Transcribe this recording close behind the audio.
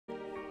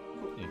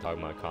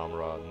talking about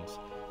comrades,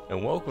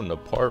 and welcome to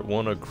part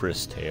 1 of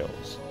Cris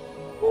Tales.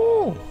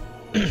 Woo!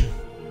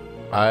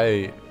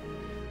 I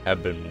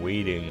have been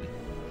waiting to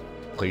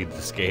play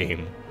this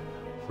game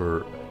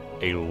for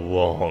a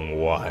long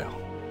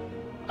while.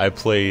 I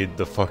played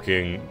the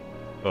fucking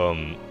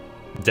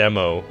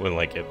demo when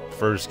like it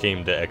first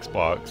came to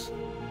Xbox,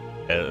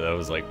 and that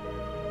was like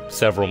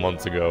several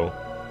months ago,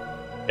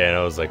 and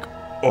I was like,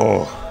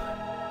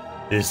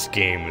 oh, this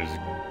game is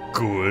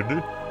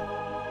good.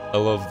 I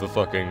love the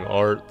fucking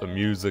art, the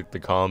music, the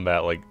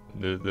combat. Like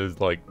there's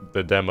like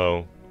the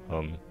demo,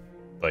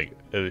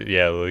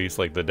 yeah, at least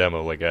like the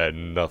demo, like I had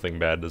nothing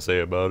bad to say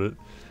about it.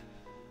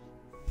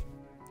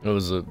 It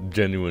was a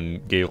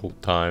genuine Gale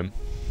time,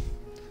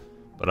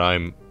 but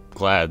I'm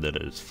glad that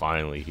it is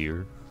finally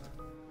here.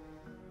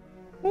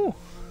 Woo.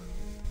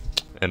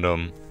 And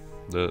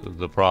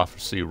the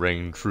prophecy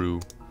rang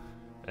true,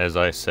 as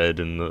I said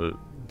in the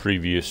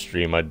previous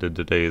stream I did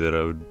today that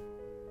I would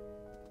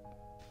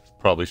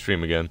probably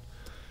stream again,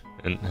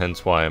 and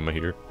hence why I'm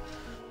here.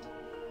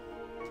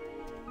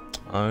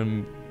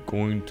 I'm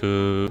going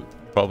to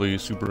probably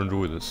super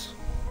enjoy this.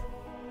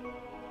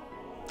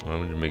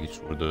 I'm just making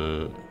sure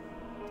the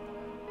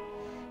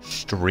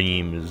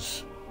stream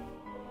is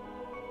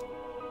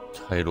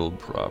titled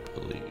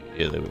properly.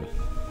 Yeah, there we go.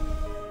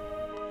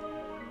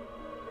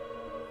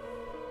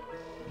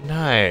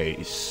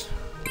 Nice.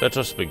 Let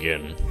us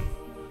begin.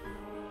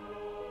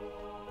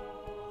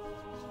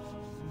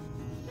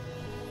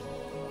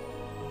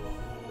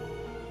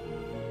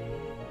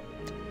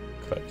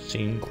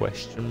 Cutscene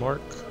question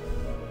mark?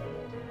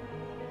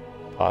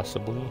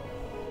 Possibly.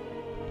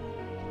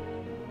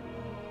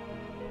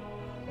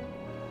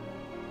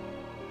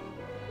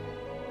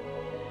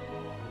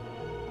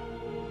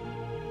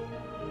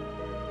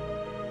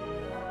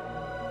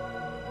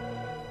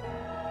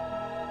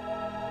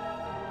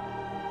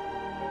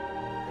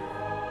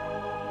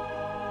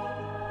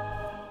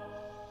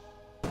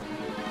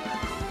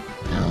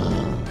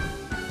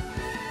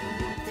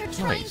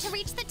 Trying to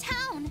reach the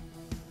town.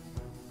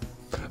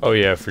 Oh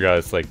yeah, I forgot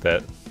it's like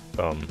that.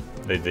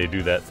 They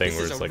do that thing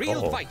where it's like,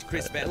 oh, fight,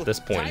 at this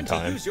point in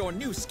time. To use your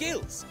new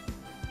skills.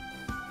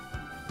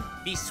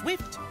 Be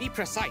swift, be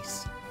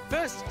precise.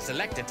 First,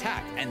 select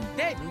attack, and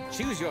then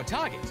choose your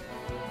target.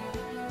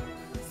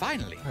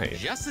 Finally, Nice.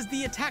 just as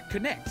the attack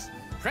connects,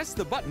 press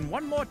the button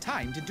one more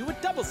time to do a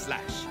double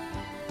slash.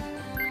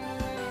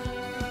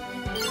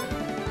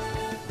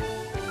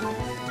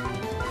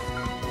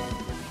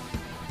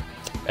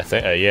 I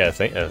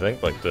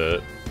think like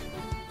the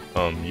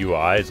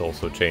UI's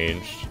also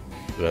changed.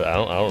 I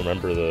don't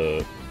remember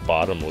the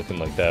bottom looking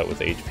like that with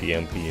HP,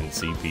 MP, and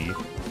CP.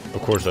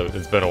 Of course,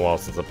 it's been a while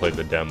since I played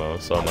the demo,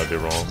 so I might be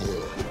wrong.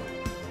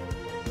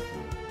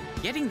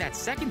 Getting that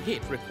second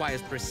hit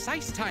requires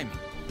precise timing.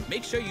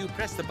 Make sure you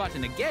press the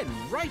button again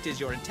right as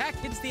your attack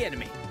hits the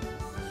enemy.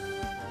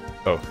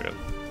 Okay.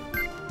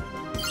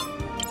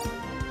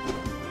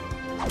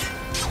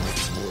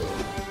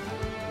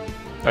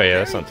 Oh yeah,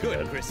 that's not too Very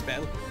good, bad. Cris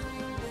Bell.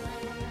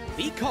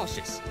 Be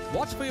cautious.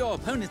 Watch for your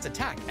opponent's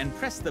attack and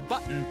press the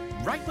button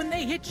right when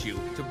they hit you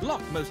to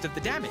block most of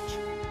the damage.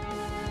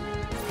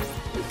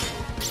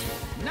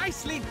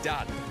 Nicely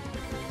done.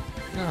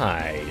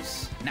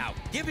 Nice. Now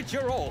give it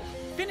your all.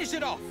 Finish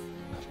it off.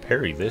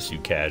 Parry this, you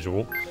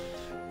casual.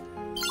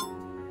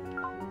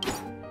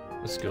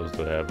 What skills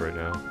do I have right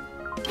now?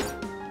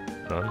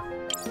 None?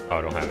 Oh,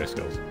 I don't have any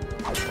skills.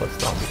 Let's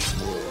stop.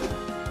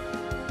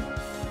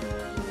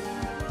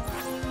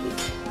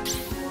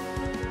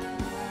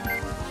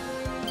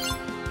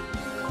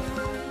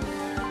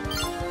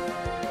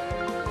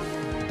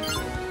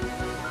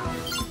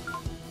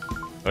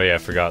 Oh yeah, I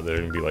forgot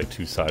there would be like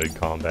two-sided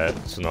combat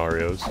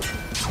scenarios.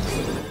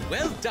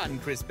 Well done,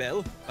 Cris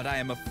Bell, but I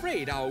am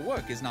afraid our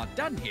work is not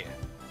done here.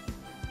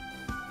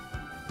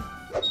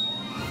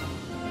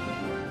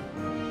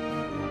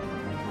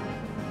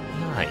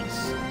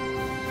 Nice.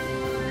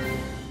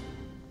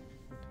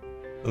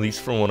 At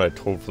least from what I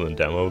told from the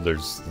demo,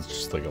 there's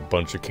just like a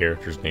bunch of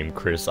characters named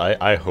Cris.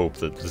 I hope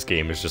that this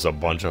game is just a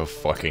bunch of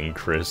fucking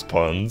Cris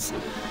puns.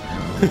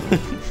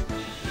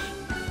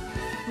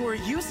 Who are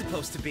you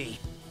supposed to be?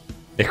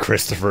 Hey,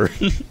 Christopher.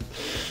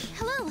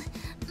 Hello,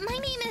 my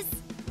name is...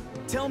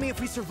 Tell me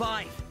if we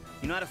survive.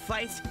 You know how to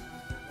fight?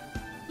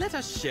 Let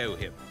us show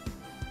him.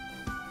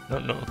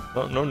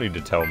 No need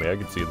to tell me. I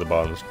can see at the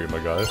bottom of the screen, my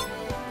guy.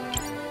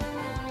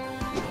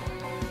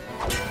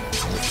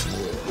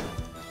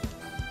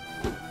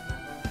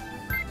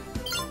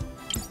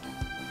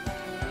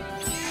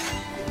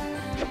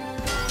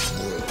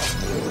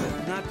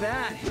 Not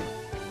bad.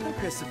 I'm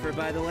Christopher,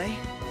 by the way.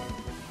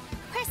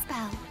 Cris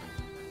Bell.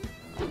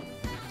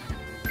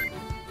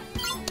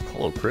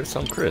 Hello, Cris.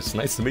 I'm Cris.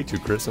 Nice to meet you,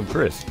 Cris. I'm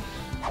Cris.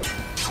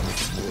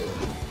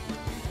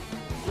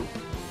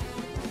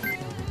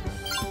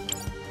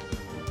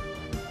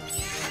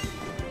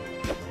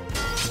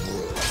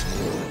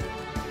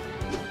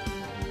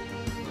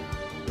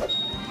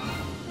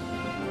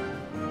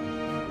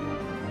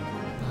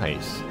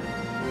 Nice.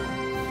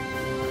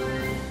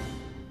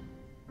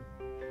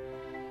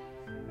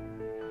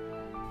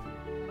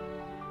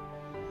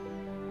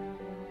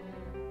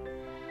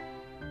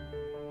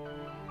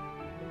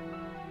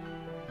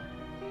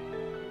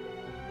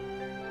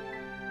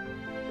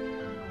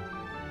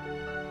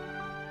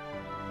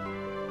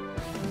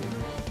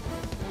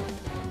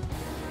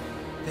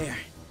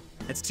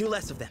 That's 2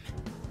 less of them.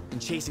 Been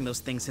chasing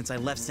those things since I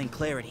left St.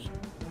 Clarity.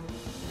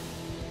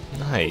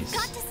 Nice.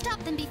 Got to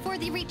stop them before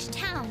they reach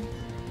town.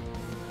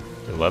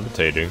 They're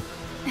levitating.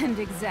 And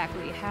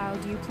exactly how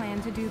do you plan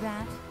to do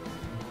that?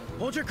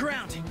 Hold your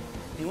ground.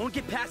 They won't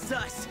get past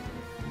us.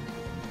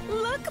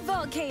 Look,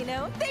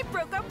 Volcano, they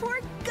broke our poor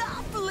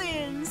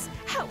goblins.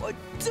 How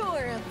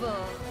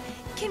adorable.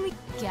 Can we...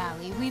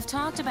 Gally, we've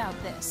talked about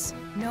this.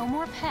 No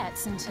more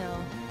pets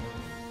until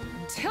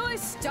I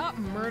stop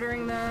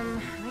murdering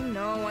them.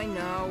 I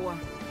know.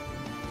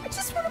 I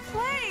just want to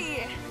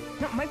play.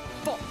 Not my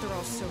fault they're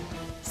all so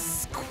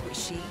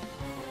squishy.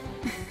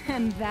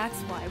 And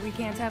that's why we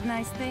can't have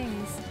nice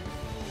things.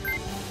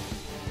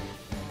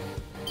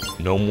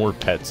 No more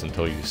pets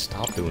until you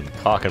stop doing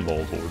cock and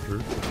ball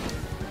torture.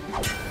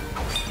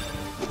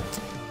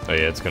 Oh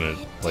yeah, it's gonna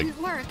like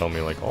didn't work. tell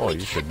me like, oh, We you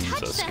should can't use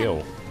a touch them.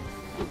 skill.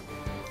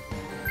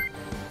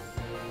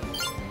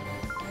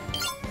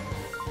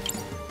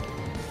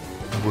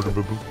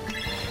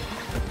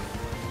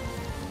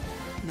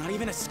 Not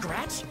even a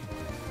scratch?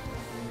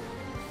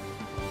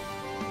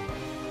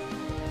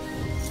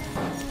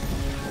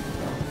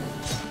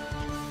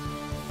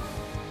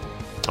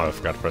 Oh, I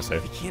forgot to press A.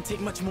 We can't take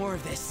much more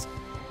of this.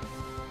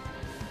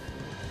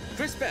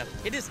 Crisbell,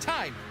 it is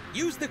time.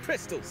 Use the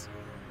crystals.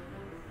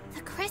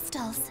 The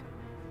crystals.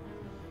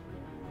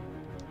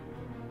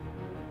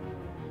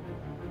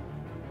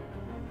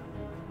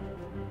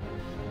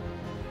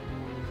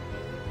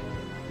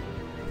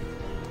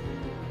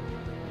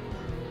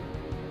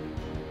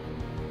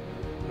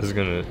 This is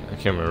gonna, I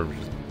can't remember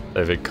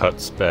if it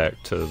cuts back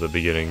to the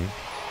beginning.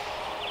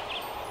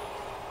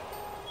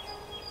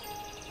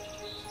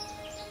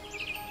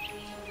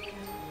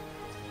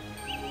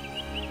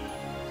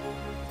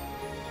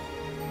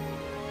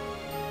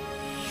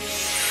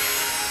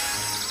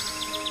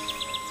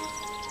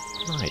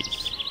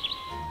 Nice.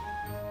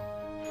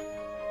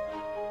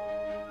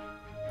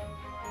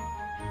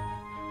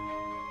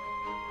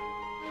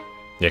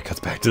 Yeah, it cuts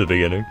back to the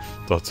beginning.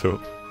 Thought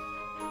so.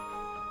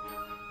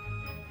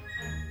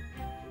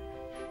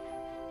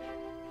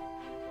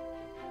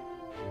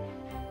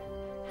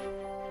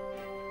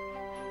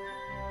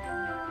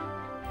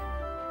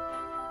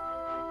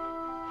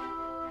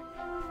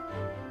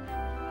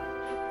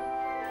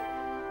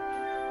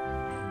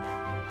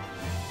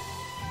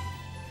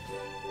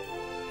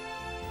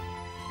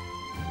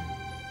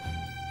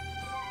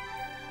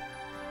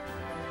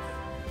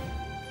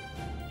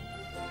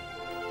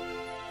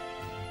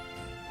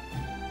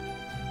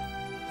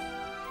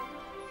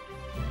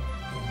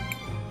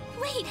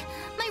 Wait,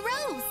 my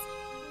rose!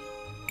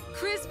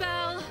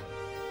 Crisbell!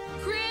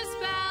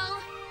 Crisbell!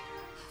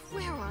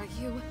 Where are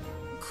you?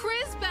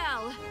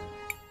 Crisbell!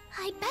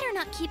 I'd better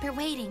not keep her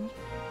waiting.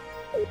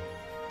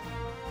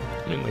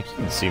 I mean, like, you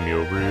can see me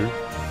over here.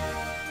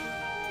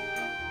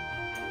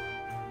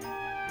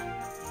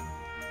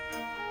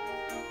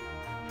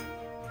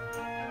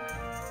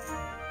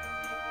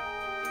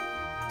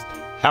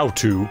 How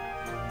to?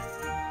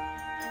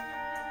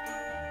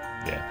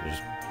 Yeah,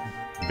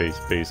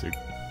 just basic.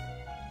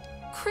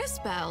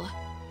 Crisbell!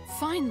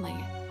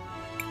 Finally.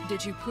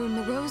 Did you prune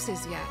the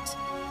roses yet?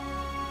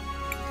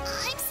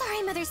 I'm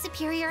sorry, Mother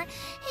Superior.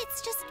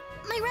 It's just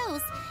my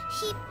rose.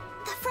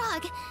 The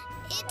frog,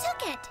 it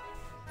took it.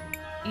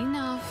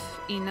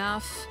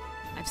 Enough.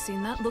 I've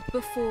seen that look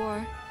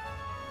before.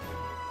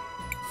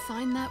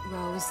 Find that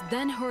rose,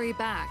 then hurry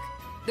back.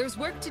 There's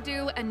work to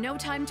do and no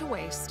time to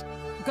waste.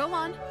 Go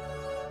on.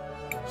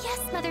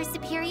 Yes, Mother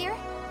Superior.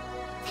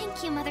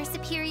 Thank you, Mother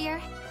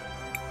Superior.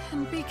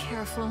 And be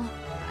careful.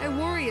 I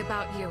worry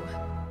about you.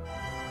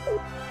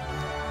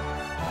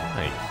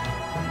 Nice.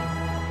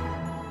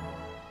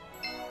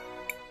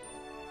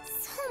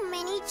 So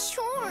many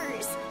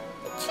chores.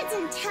 The kids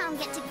in town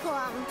get to go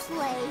out and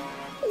play.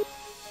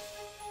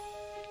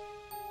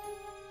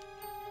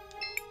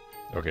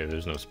 Okay,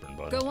 there's no sprint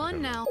button. Go on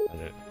Okay. now.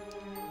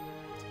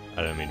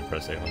 I didn't mean to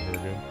press A on her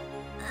again.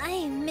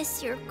 I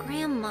miss your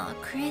grandma,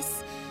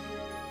 Cris.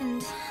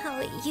 And how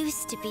it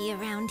used to be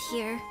around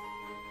here.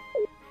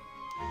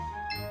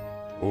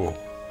 Ooh.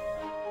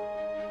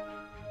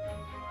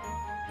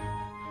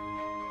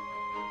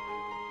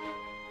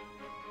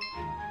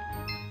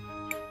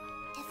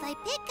 If I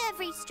pick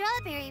every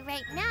strawberry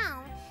right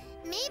now,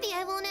 maybe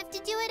I won't have to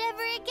do it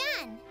ever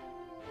again.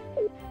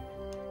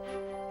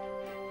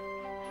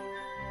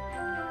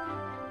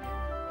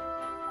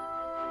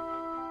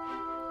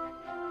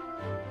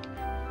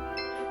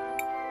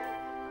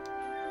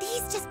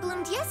 These just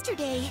bloomed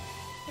yesterday.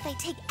 If I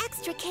take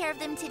extra care of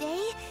them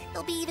today,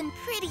 they'll be even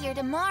prettier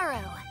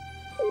tomorrow.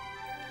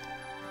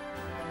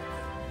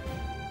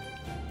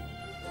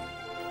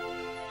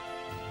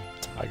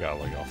 I got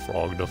like a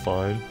frog to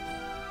find.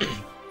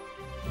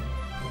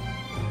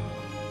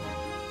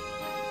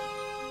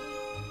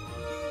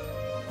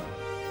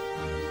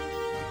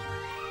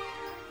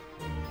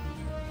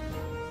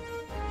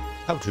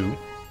 How to?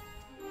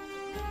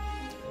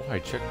 Why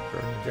check for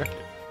an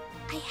objective?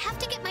 I have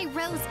to get my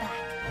rose back.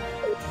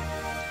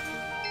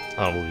 I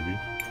don't believe you.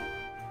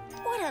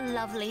 What a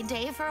lovely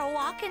day for a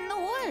walk in the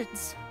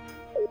woods.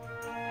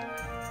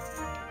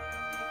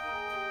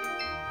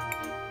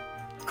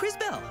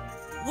 Crisbell,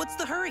 what's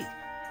the hurry?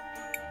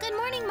 Good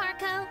morning,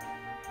 Marco.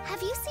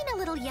 Have you seen a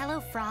little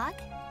yellow frog?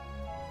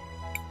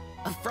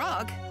 A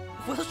frog?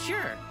 Well,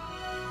 sure.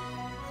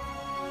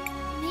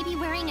 Maybe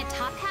wearing a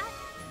top hat?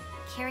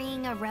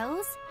 Carrying a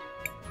rose?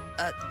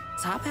 A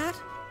top hat?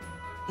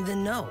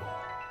 Then no.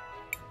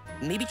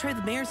 Maybe try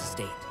the mayor's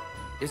estate.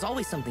 There's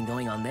always something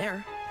going on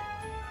there.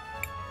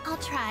 I'll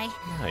try.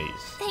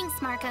 Nice.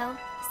 Thanks, Marco.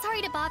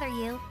 Sorry to bother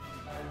you.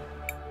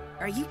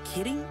 Are you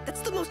kidding?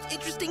 That's the most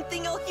interesting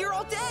thing I'll hear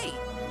all day!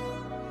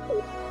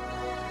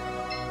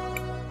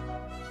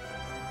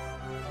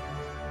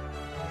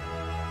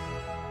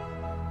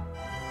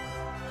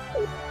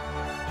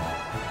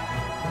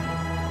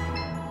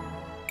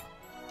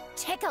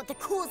 Check out the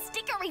cool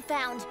sticker we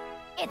found.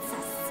 It's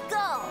a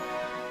skull.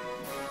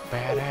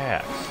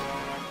 Badass.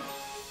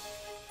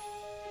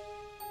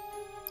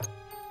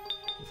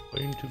 It's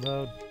playing too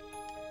loud.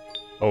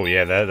 Oh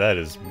yeah, that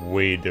is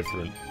way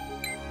different.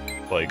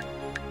 Like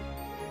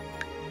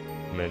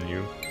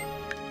menu.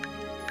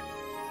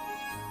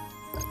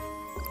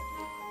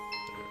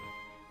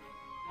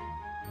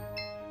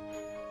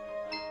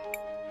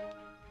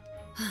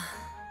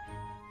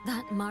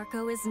 That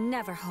Marco is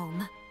never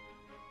home.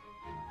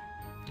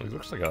 It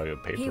looks like a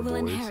paper He will boy,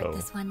 inherit so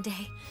this one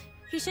day.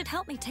 He should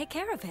help me take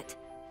care of it.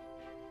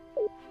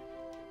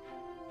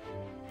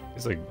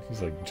 he's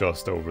like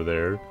just over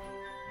there.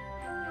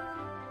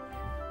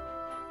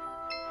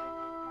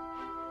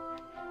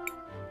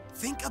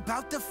 Think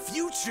about the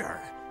future.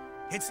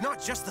 It's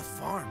not just the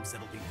farms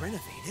that'll be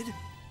renovated.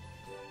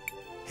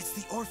 It's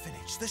the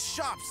orphanage, the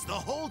shops, the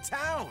whole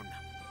town.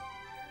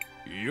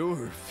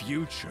 Your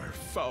future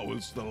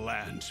fouls the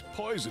land,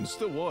 poisons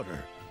the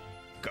water.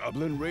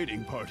 Goblin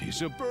raiding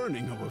parties are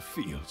burning our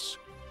fields.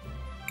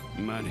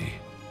 Money,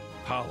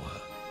 power,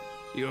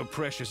 your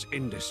precious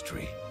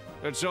industry.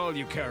 That's all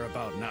you care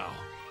about now.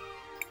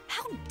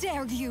 How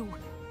dare you?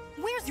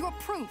 Where's your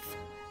proof?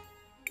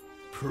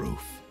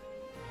 Proof.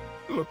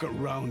 Look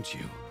around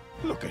you.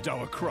 Look at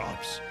our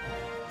crops.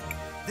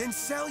 Then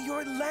sell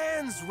your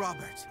lands,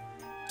 Robert.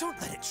 Don't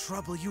let it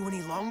trouble you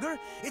any longer.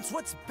 It's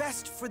what's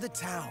best for the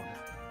town.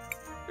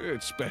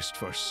 It's best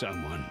for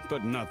someone,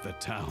 but not the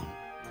town.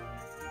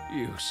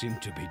 You seem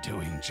to be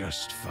doing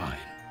just fine.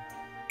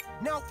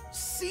 Now,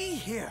 see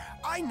here.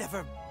 I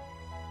never...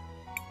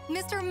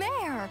 Mr.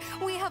 Mayor,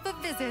 we have a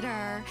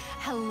visitor.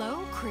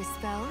 Hello,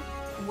 Crisbell.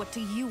 What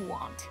do you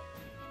want?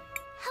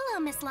 Hello,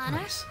 Miss Lana.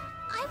 Nice.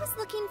 I was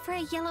looking for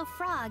a yellow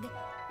frog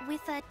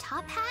with a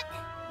top hat.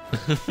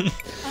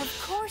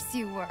 Of course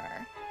you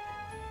were.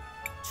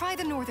 Try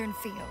the northern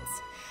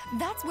fields.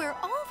 That's where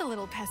all the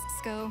little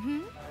pests go,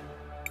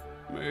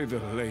 May the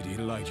lady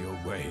light your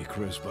way,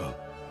 Crisbell.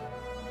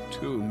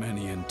 Too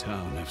many in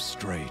town have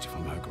strayed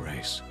from her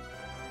grace.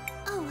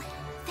 Oh,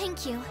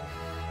 thank you.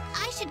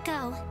 I should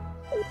go.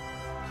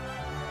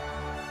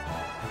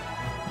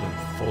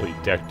 In fully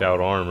decked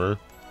out armor.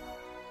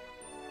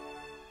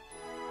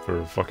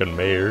 For fucking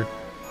mayor.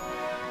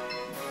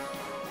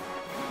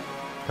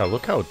 God,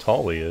 look how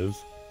tall he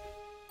is.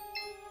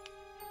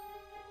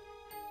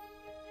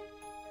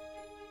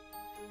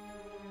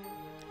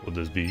 Would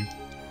this be?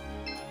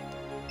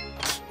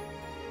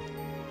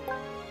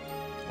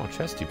 Oh,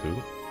 chesty poo.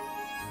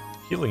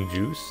 Healing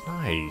juice,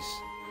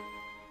 nice.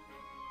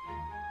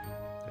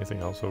 Anything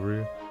else over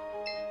here?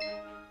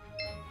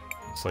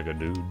 It's like a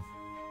dude.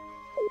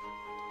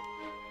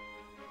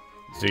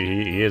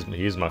 See, he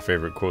is my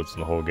favorite quotes in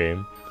the whole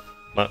game.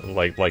 Not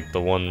like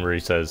the one where he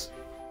says,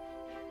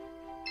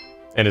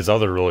 and his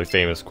other really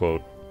famous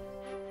quote.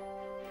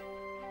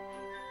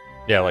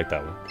 Yeah, I like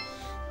that one.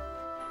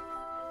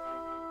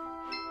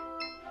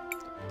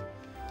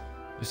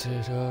 Is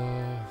it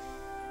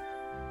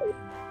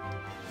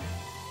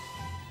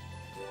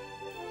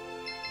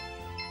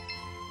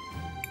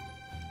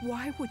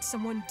Why would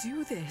someone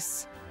do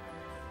this?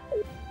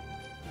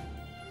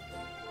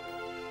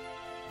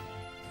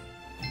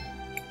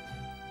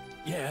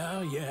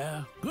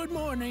 Yeah. Good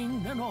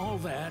morning and all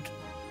that.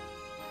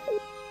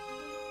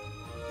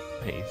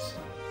 nice?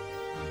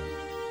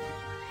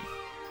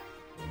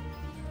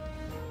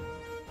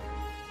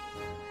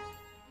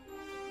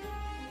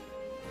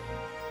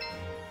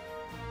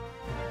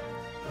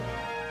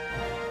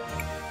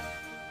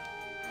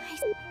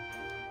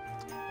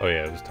 Oh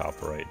yeah, it was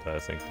top right. I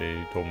think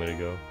they told me to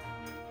go.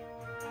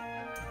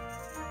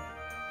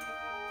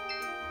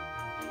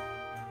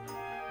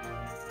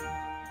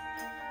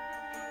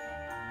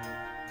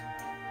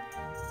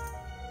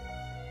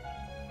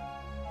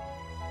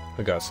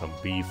 I got some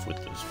beef with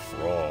this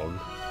frog.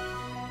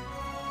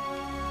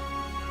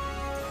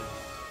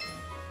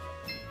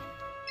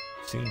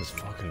 Seen this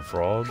fucking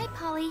frog? Hi,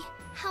 Polly.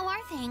 How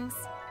are things?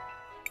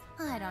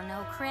 I don't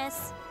know,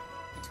 Cris.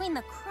 Between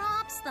the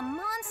crops, the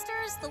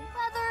monsters, the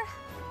weather,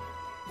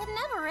 it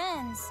never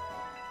ends.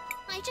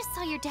 I just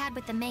saw your dad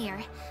with the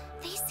mayor.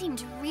 They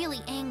seemed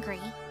really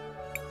angry.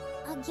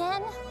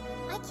 Again?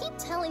 I keep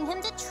telling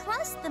him to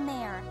trust the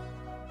mayor.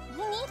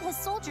 We need his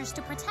soldiers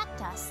to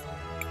protect us.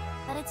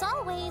 But it's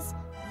always,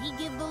 we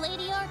give the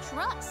lady our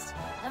trust.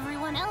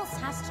 Everyone else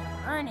has to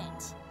earn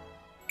it.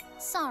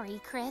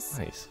 Sorry, Cris.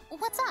 Nice.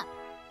 What's up?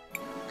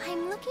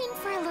 I'm looking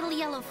for a little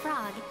yellow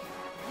frog.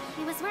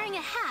 He was wearing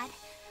a hat.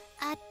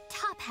 A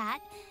top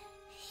hat.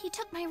 He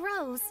took my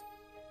rose.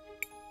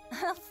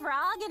 A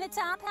frog in a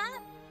top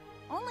hat?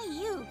 Only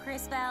you,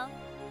 Crisbell.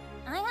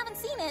 I haven't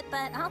seen it,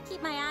 but I'll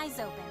keep my eyes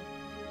open.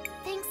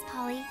 Thanks,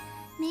 Polly.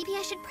 Maybe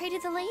I should pray to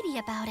the lady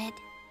about it.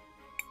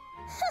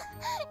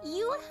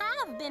 You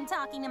have been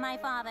talking to my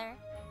father.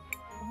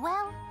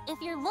 Well,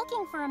 if you're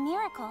looking for a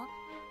miracle,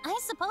 I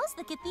suppose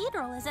the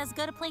cathedral is as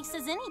good a place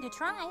as any to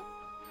try.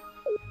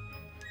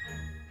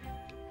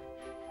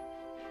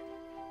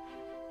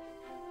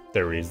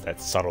 There he is,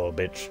 that subtle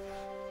bitch.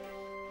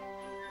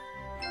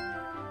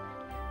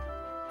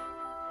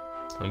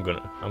 I'm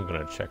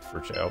gonna check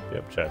for oh,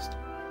 yep, chest.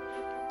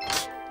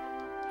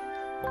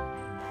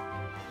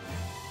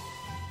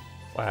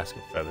 Flask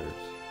of feathers.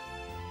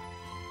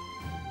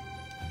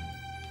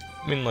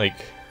 I mean, like,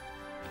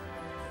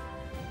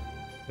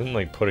 isn't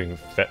like putting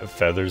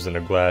feathers in a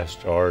glass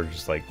jar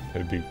just like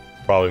it'd be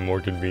probably more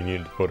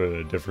convenient to put it in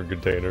a different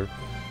container.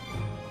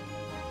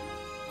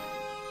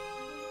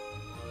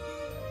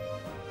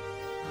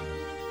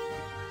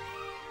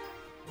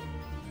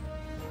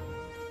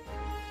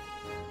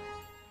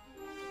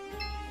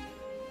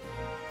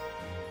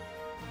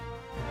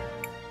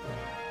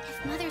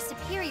 If Mother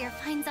Superior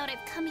finds out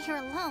I've come here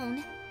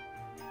alone...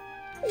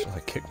 Shall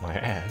I kick my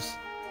ass?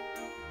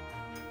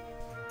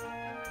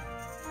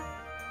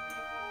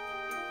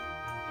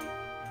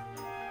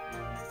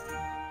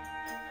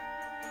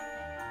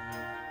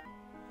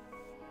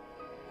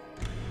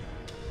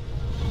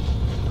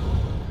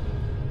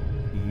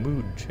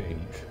 Mood change.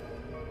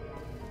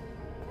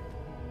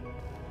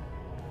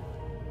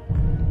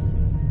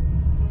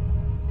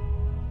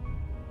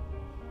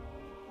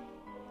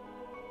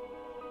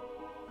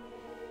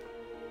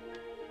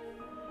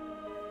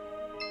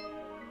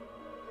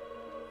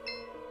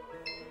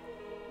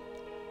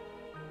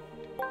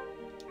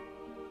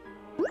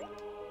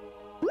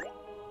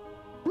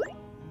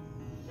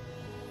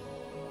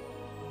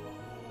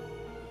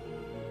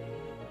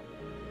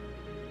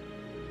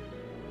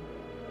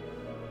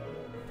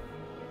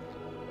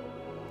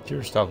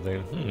 Your stop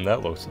thinking,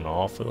 that looks an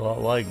awful lot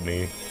like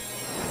me.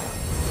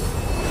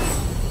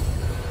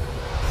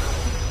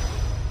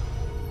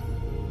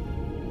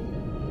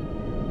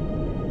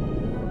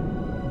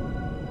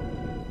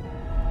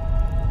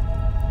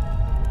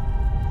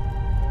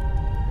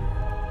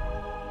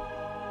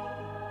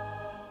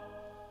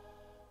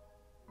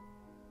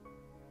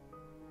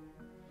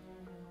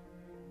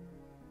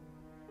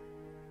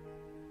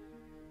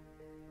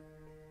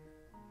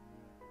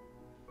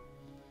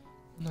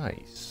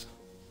 Nice.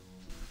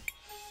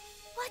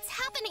 What's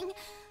happening?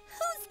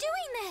 Who's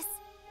doing this?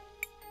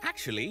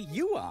 Actually,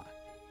 you are.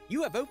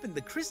 You have opened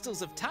the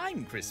crystals of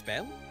time,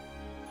 Crisbell.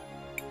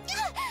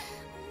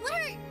 What are...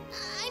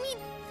 I mean,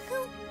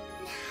 who...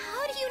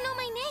 How do you know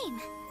my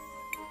name?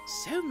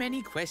 So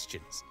many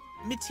questions.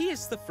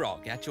 Matthias the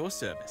Frog at your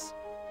service.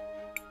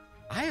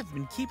 I have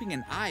been keeping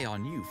an eye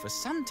on you for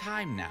some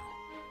time now.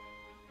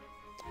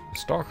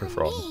 Stalker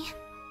frog. Me?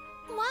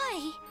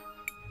 Why?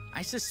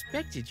 I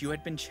suspected you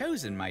had been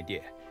chosen, my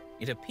dear.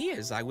 It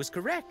appears I was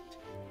correct.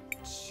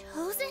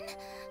 Chosen?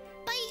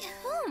 By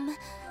whom?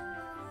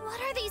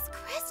 What are these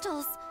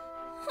crystals?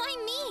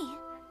 Why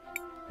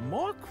me?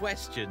 More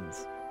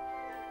questions.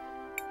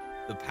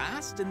 The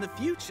past and the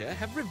future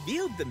have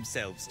revealed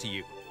themselves to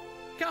you.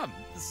 Come,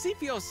 see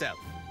for yourself.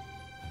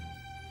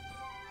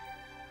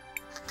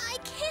 I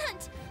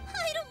can't!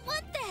 I don't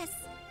want this!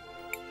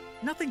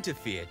 Nothing to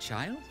fear,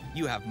 child.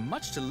 You have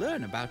much to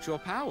learn about your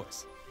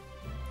powers.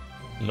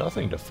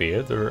 Nothing to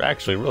fear. They're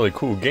actually really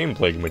cool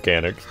gameplay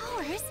mechanics.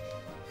 Powers?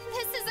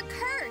 This is a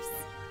curse!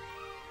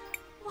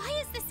 Why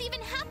is this even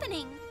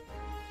happening?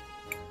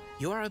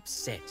 You are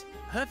upset.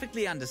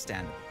 Perfectly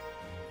understandable.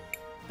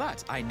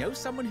 But I know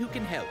someone who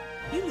can help.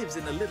 He lives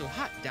in a little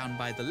hut down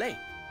by the lake.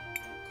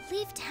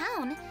 Leave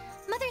town?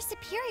 Mother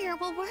Superior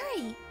will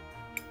worry.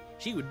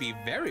 She would be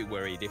very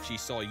worried if she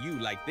saw you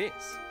like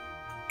this.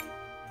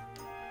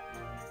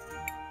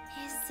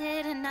 Is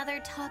it another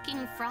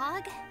talking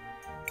frog?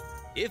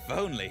 If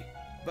only.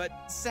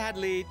 But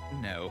sadly,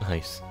 no.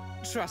 Nice.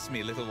 Trust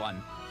me, little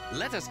one.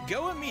 Let us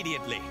go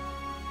immediately.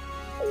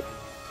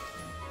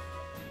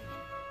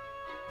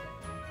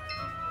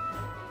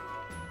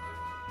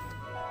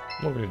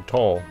 Look at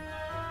tall.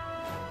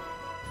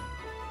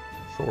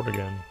 Short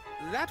again.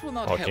 That will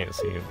not Oh, I help. can't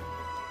see him.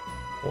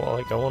 Well,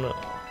 like, I wanna...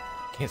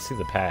 Can't see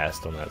the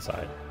past on that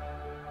side.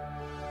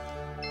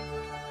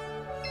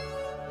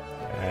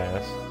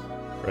 Past.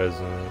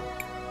 Present.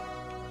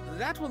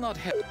 That will not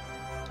help.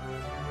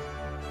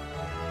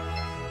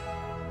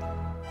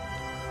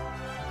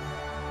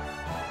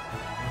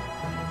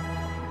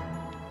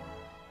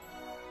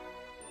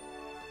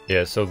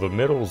 Yeah, so the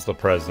middle's the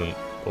present,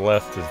 the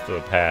left is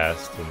the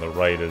past, and the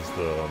right is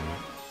the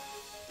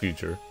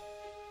future.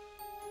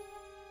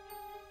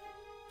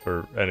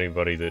 For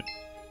anybody that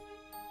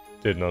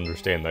didn't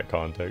understand that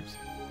context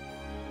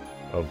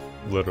of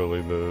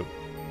literally the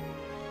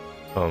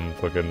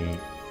fucking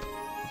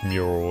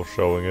mural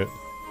showing it.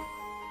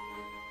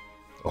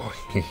 Oh,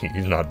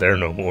 he's not there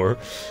no more.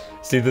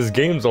 See, this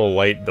game's all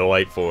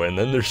delightful, and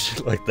then there's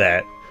shit like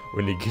that.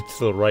 When you get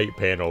to the right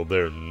panel,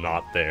 they're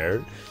not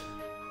there.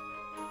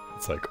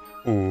 It's like,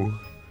 ooh.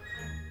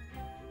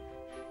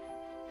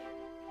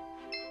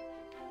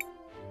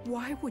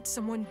 Why would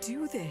someone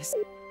do this?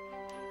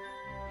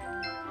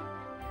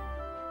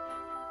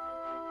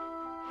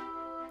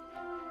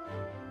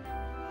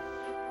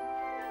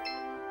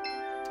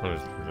 I'm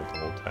just looking at the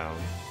whole town.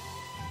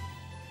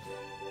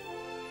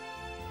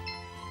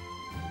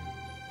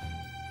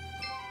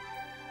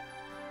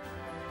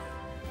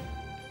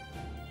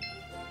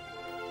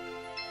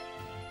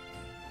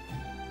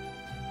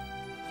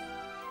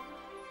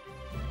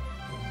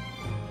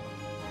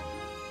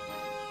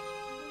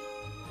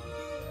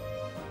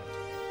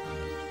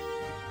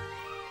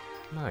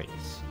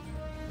 Nice.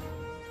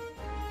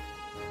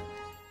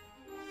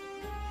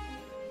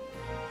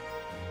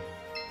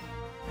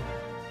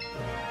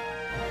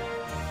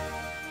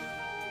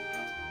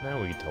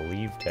 Now we get to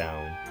leave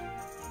town.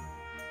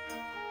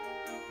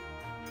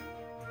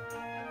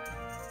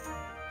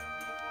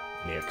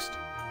 Next.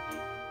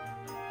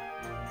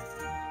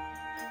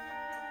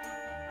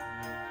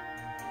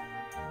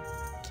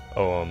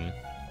 Oh,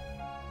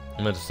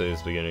 I meant to say this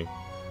at the beginning.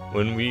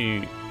 When we,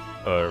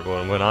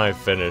 when I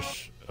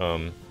finish,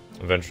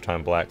 Adventure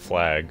Time Black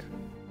Flag,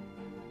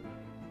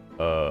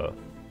 for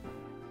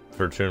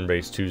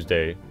Turn-Based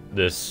Tuesday,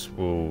 this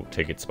will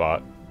take its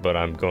spot, but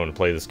I'm going to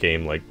play this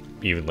game,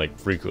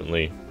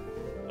 frequently,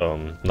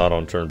 not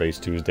on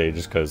Turn-Based Tuesday,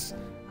 just because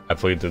I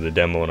played through the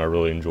demo and I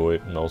really enjoy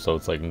it, and also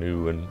it's,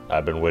 new, and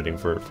I've been waiting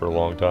for it for a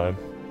long time.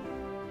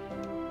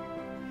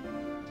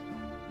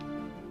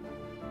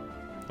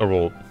 Or,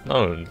 well,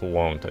 not a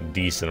long time, a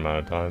decent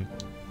amount of time.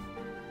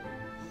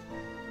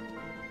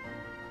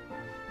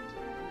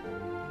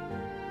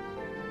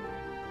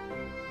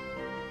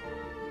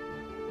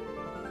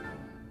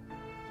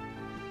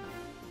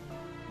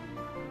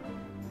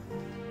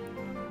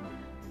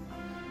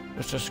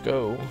 Let's just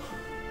go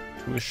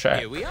to his shack.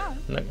 Here we are.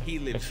 He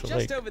lives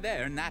just over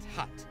there in that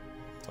hut.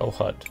 Oh,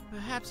 hut.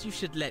 Perhaps you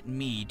should let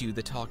me do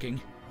the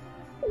talking.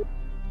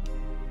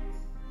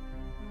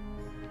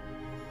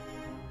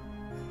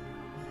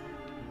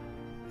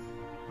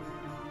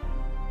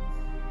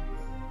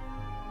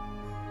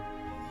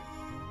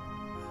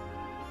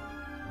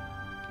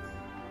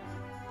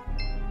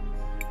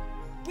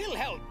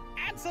 Wilhelm,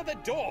 answer the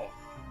door!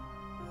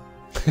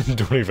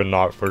 Don't even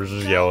knock first,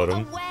 just yell at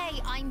him. Go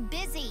away, I'm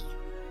busy.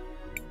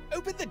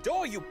 Open the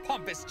door, you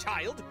pompous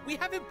child! We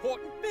have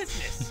important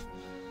business!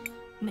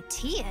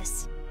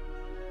 Matthias?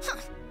 Huh.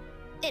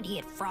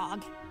 Idiot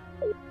frog.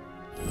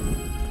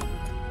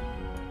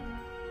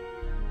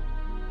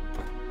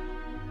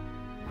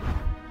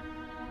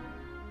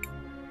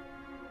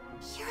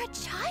 You're a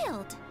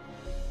child.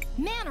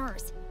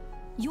 Manners!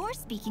 You're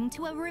speaking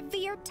to a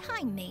revered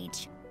time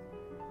mage.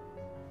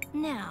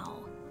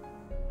 Now,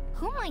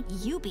 who might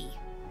you be?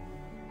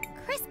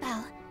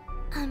 Crisbell.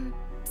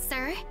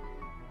 Sir?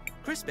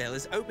 Crisbell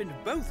has opened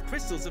both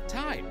crystals of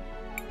time.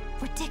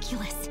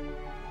 Ridiculous.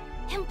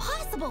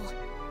 Impossible.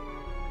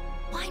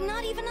 Why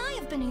not even I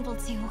have been able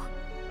to?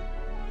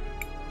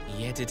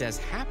 Yet it has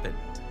happened.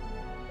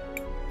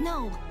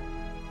 No.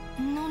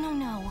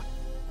 No.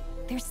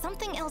 There's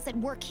something else at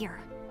work here.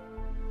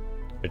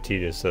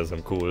 Pt.1 says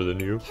I'm cooler than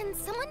you. Can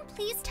someone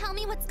please tell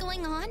me what's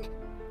going on?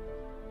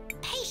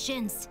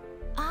 Patience.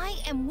 I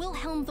am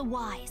Wilhelm the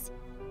Wise.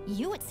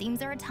 You, it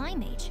seems, are a time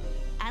mage,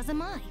 as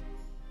am I.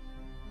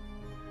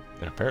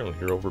 And apparently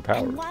you're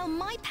overpowered. And while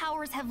my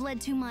powers have led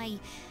to my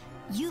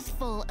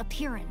youthful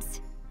appearance,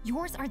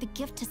 yours are the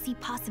gift to see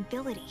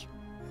possibility.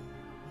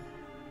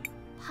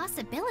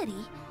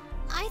 Possibility?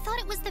 I thought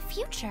it was the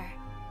future.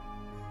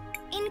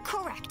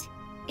 Incorrect.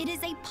 It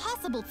is a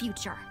possible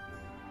future.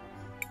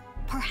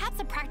 Perhaps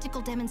a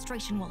practical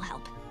demonstration will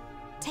help.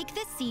 Take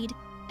this seed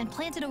and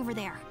plant it over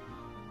there.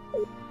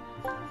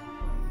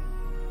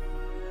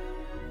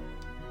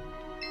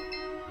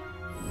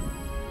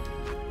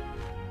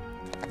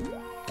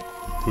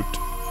 Put.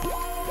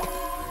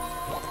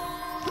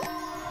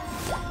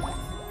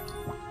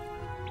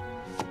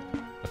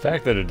 The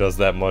fact that it does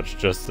that much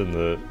just in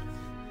the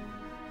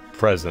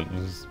present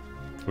is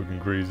fucking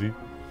crazy.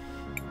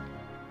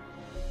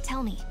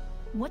 Tell me,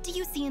 what do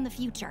you see in the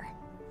future?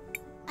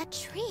 A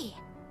tree.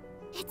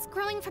 It's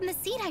growing from the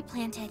seed I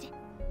planted.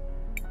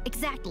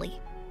 Exactly.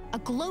 A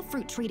glow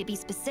fruit tree to be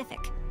specific.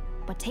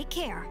 But take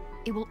care.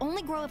 It will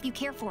only grow if you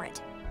care for it.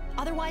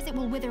 Otherwise, it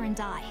will wither and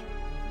die.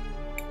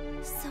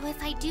 So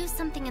if I do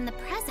something in the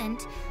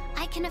present,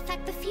 I can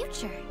affect the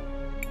future.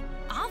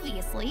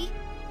 Obviously.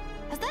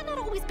 Has that not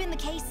always been the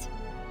case?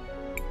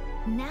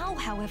 Now,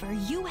 however,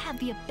 you have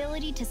the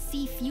ability to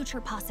see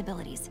future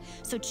possibilities,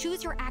 so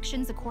choose your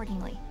actions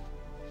accordingly.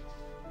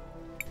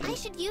 I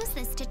should use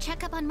this to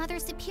check up on Mother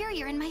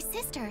Superior and my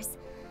sisters.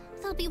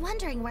 They'll be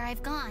wondering where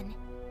I've gone.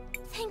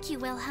 Thank you,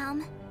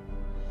 Wilhelm.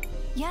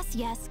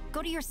 Yes,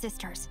 go to your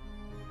sisters.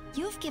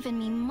 You've given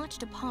me much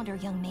to ponder,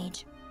 young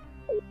mage.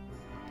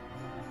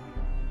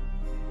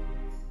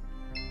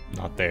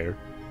 Not there.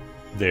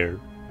 There.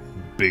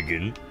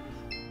 biggin'.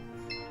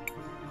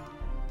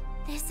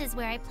 This is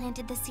where I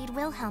planted the seed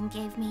Wilhelm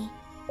gave me.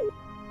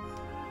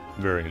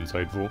 Very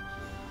insightful.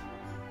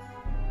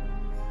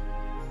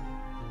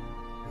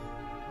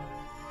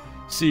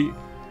 See,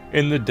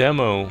 in the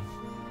demo,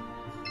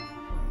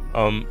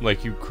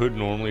 like you could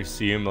normally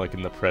see him like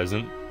in the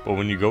present, but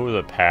when you go to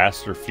the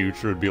past or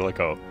future, it'd be like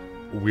a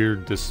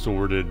weird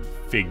distorted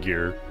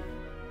figure.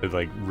 It's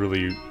like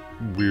really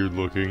weird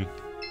looking.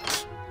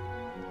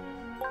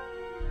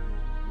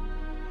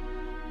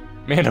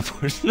 Man,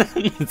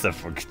 it's a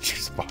fucking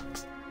juice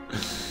box.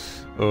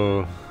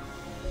 I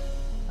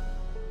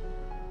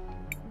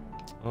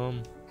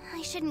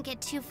shouldn't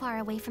get too far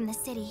away from the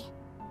city.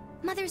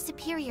 Mother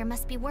Superior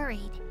must be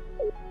worried.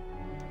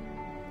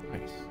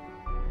 Nice.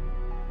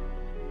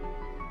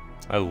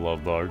 I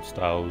love the art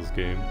style of this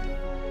game.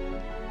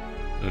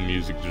 The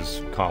music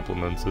just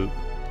complements it.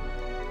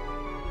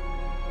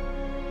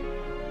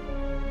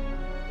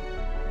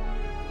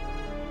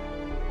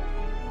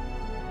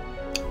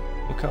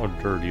 Look how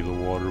dirty the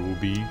water will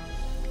be,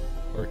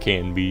 or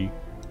can be.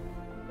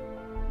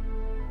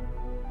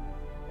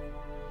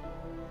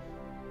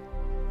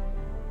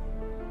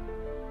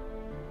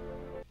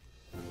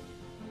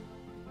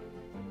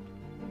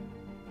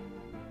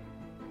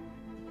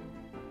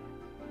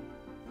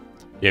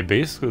 Yeah,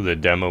 basically the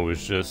demo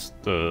was just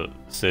the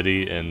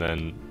city and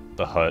then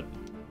the hut.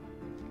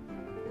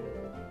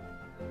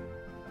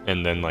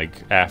 And then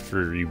like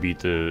after you beat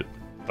the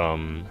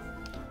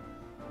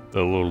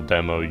little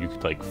demo, you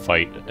could like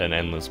fight an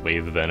endless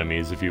wave of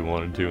enemies if you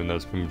wanted to, and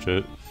that's pretty much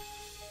it.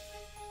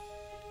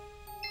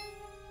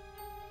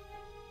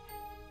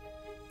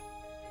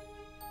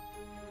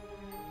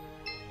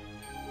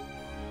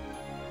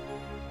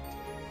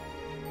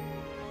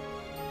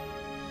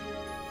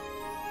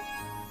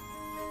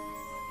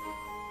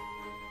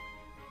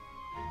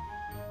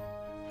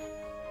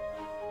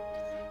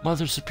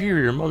 Mother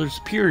Superior,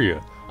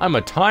 I'm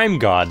a time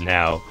god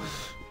now.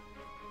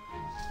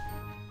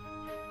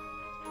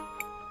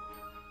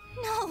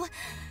 No!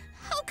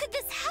 How could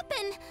this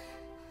happen?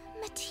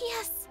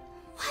 Matthias,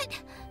 what?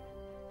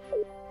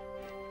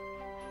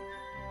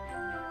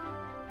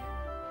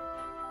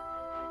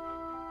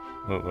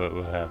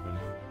 What happened?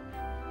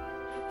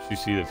 Did you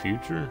see the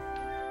future?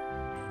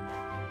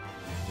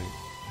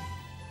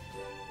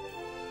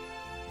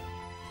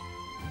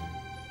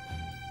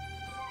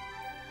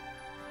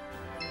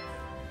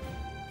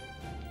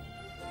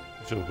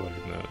 She look like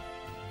in the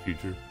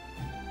future.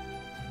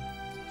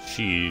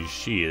 She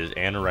is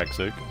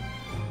anorexic.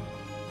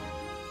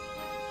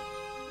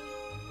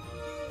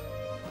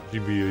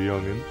 She'd be a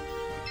youngin'.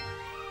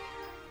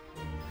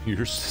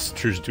 Your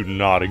sisters do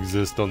not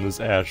exist on this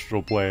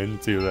astral plane.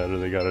 It's either that or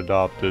they got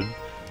adopted.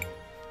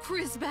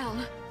 Cris,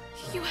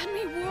 you had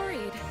me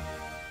worried.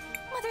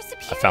 Mother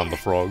Superior, I found the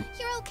frog.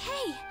 You're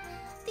okay.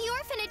 The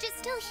orphanage is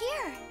still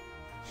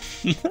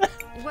here.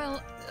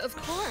 Well, of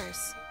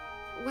course.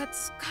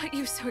 What's got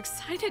you so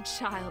excited,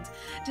 child?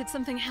 Did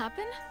something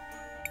happen?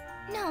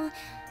 No,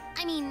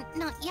 I mean,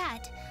 not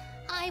yet.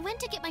 I went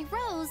to get my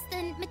rose,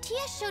 then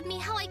Matthias showed me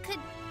how I could...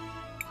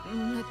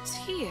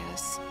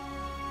 Matthias?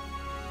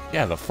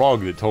 Yeah, the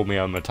frog that told me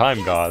I'm a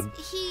time god.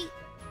 He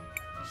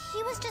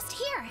was just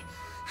here.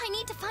 I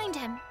need to find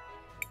him.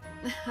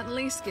 At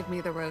least give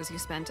me the rose you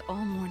spent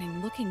all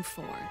morning looking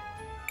for.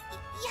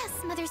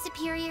 Yes, Mother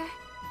Superior.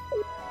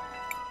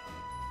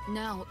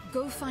 Now,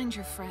 go find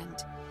your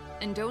friend.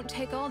 And don't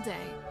take all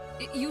day.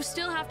 You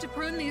still have to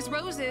prune these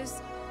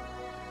roses.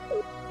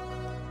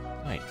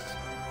 Nice.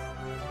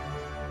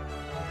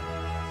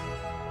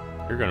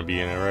 You're gonna be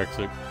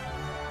anorexic.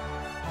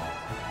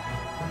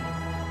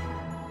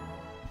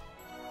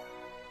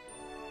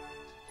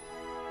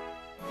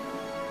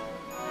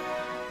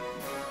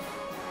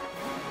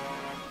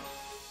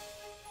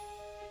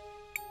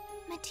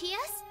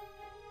 Matthias?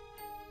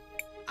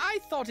 I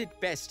thought it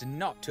best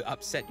not to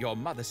upset your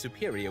Mother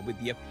Superior with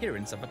the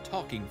appearance of a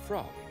talking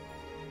frog.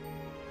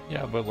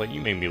 Yeah, but like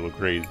you made me look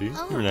crazy.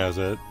 Oh. You're an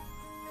asset.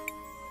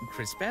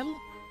 Crisbell,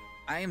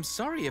 I am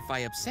sorry if I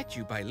upset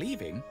you by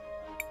leaving.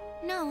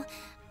 No,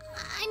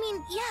 I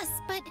mean, yes,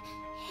 but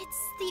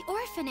it's the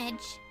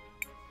orphanage.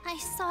 I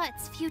saw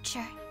its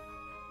future.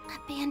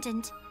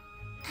 Abandoned.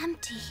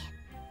 Empty.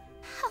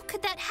 How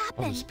could that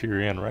happen? I'm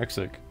superior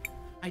anorexic.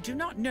 I do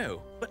not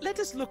know, but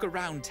let us look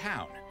around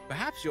town.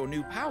 Perhaps your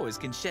new powers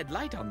can shed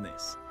light on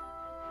this.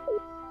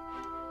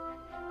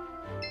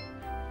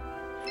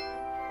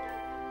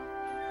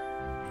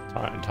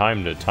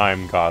 Time to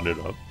time god it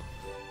up.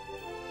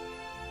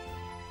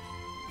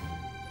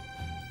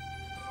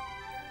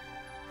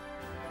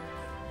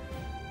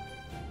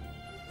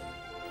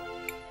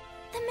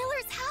 The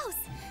miller's house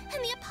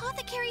and the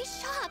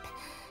apothecary's shop.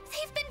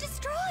 They've been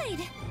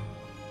destroyed.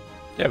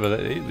 Yeah, but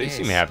they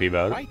seem happy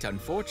about it. Quite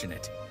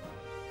unfortunate.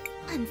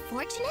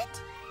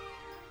 Unfortunate?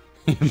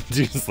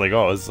 Just like,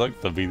 oh, it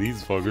sucks to be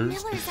these The fuckers.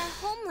 millers are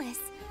homeless.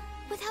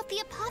 Without the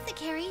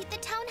apothecary, the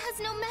town has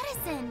no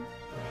medicine.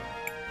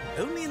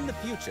 Only in the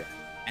future,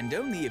 and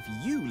only if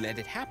you let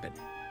it happen.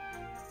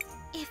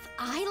 If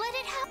I let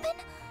it happen?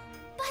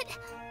 But...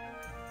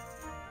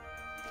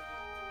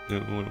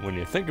 When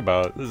you think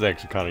about it, this is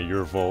actually kind of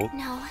your fault.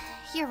 No,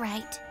 you're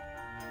right.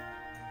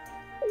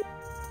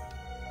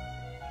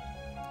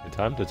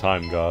 Time to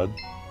time, God.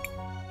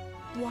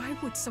 Why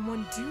would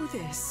someone do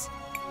this?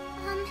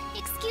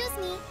 Excuse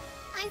me.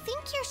 I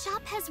think your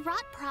shop has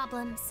rot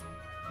problems.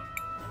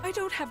 I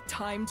don't have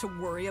time to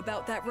worry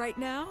about that right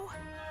now.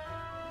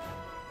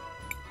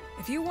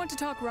 If you want to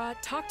talk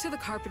rot, talk to the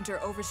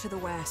carpenter over to the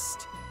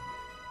west.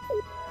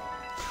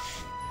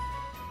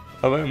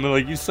 I mean,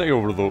 like, you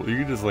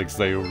can just, like,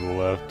 say over to the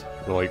left.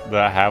 Or, like,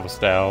 that house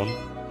down.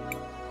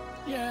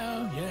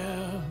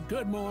 Yeah.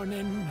 Good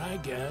morning, I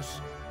guess.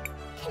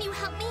 Can you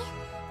help me?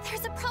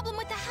 There's a problem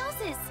with the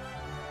houses.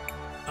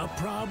 A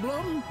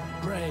problem?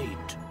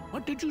 Great.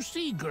 What did you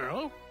see,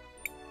 girl?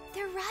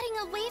 They're rotting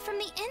away from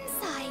the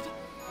inside.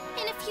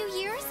 In a few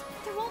years,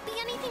 there won't be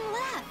anything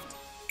left.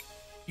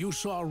 You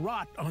saw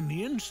rot on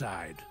the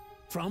inside.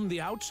 From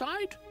the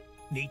outside?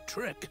 Neat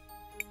trick.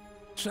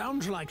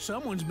 Sounds like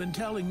someone's been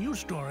telling you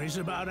stories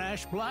about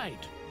ash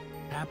blight.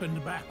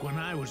 Happened back when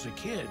I was a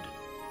kid.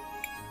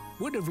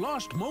 Would have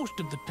lost most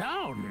of the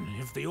town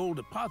if the old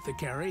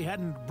apothecary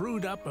hadn't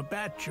brewed up a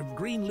batch of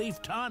green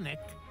leaf tonic.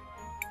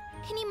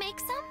 Can you make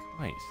some?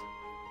 Nice.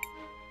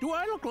 Do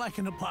I look like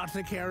an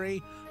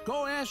apothecary?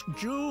 Go ask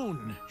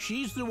June.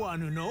 She's the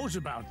one who knows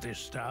about this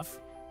stuff.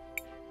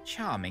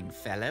 Charming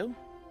fellow.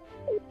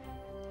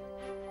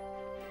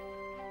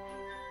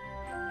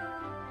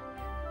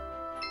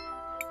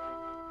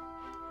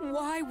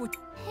 Why would...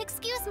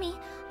 Excuse me,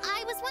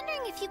 I was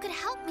wondering if you could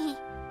help me.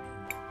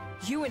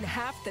 You in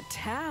half the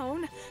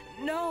town?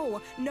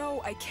 No,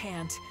 I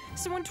can't.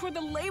 Someone tore the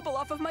label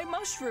off of my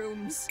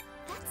mushrooms.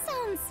 That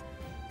sounds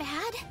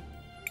bad.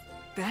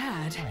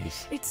 Bad?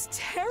 Nice. It's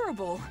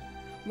terrible.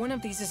 One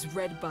of these is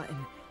red button.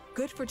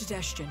 Good for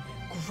digestion.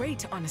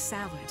 Great on a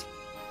salad.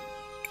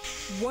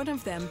 One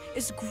of them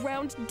is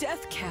ground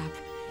death cap.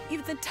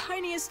 Even the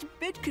tiniest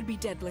bit could be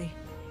deadly.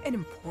 An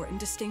important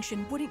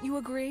distinction, wouldn't you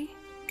agree?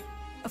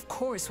 Of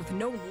course, with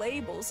no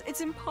labels,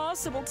 it's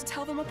impossible to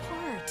tell them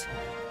apart.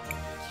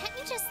 Can't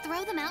you just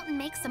throw them out and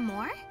make some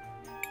more?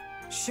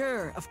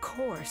 Sure, of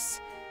course.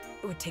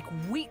 It would take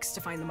weeks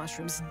to find the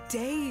mushrooms,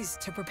 days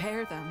to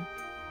prepare them.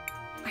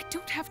 I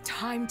don't have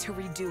time to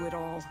redo it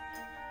all.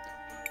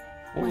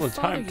 Well, My the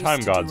father time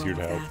used to God's do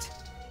here all to of help.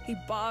 that. He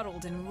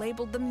bottled and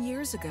labeled them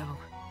years ago.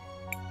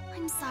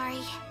 I'm sorry.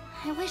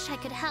 I wish I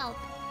could help.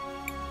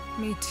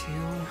 Me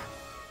too.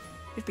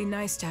 It'd be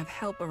nice to have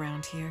help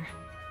around here.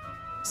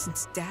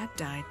 Since Dad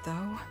died,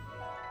 though.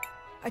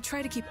 I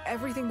try to keep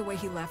everything the way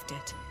he left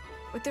it,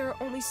 but there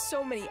are only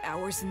so many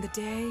hours in the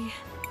day.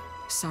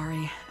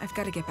 Sorry, I've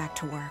got to get back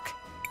to work.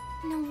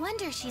 No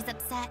wonder she's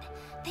upset.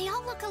 They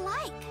all look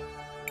alike.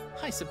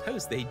 I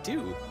suppose they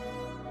do.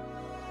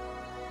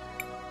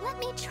 Let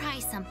me try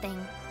something.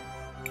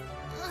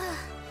 Ugh,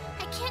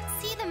 I can't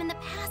see them in the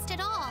past at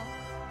all.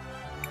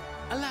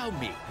 Allow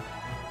me.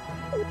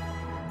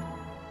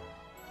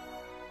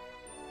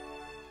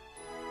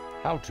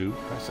 How to?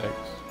 Press X.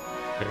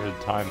 Prepare the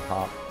time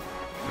hop.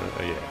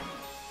 Yeah.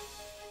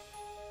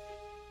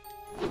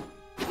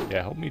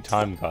 Yeah, help me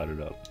time God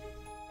it up.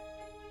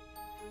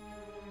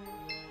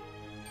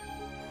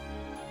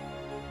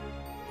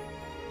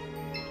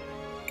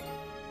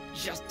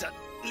 Just a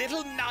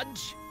little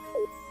nudge.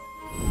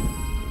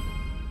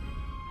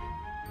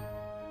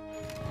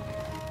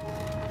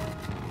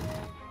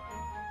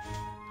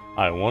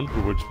 I wonder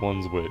which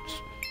one's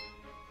which.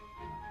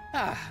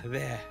 Ah,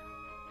 there.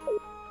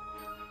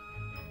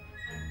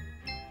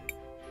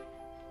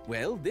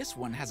 Well, this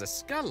one has a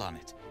skull on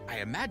it. I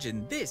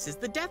imagine this is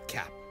the death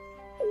cap.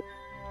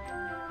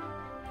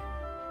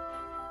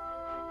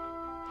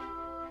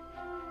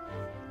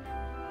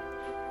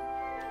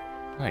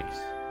 Nice.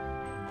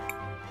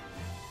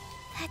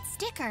 That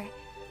sticker.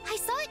 I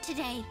saw it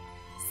today.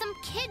 Some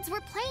kids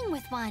were playing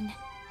with one.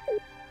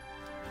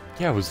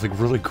 Yeah, it was like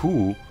really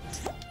cool.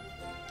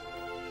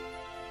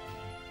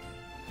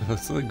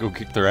 Let's go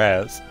kick their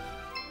ass.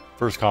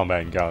 First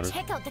combat encounter.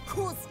 Check out the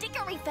cool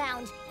sticker we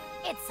found.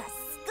 It's a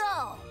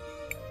skull.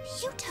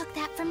 You took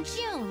that from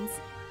June's.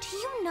 Do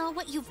you know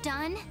what you've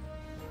done?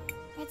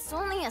 It's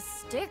only a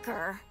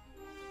sticker.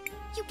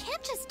 You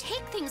can't just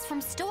take things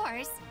from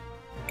stores.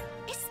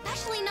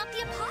 Especially not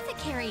the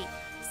apothecary.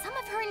 Some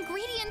of her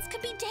ingredients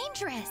could be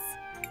dangerous.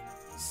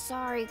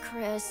 Sorry,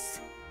 Cris.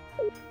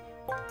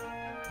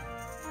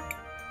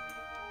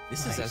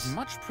 This is as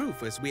much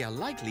proof as we are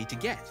likely to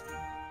get.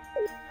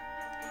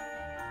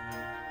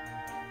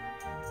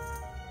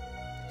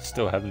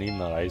 Still haven't eaten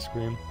that ice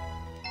cream.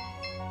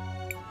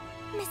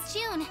 Miss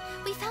June,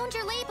 we found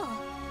your label.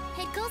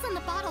 It goes on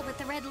the bottle with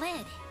the red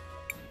lid.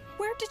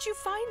 Where did you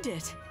find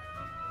it?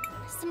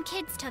 Some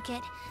kids took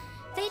it.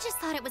 They just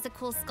thought it was a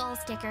cool skull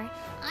sticker.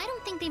 I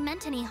don't think they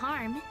meant any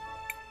harm.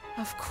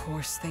 Of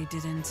course they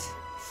didn't.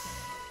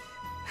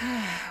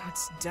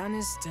 What's done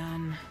is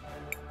done.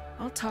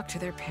 I'll talk to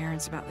their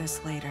parents about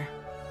this later.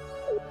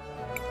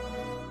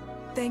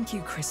 Thank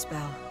you, Cris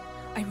Bell.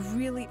 I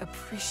really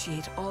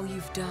appreciate all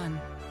you've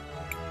done.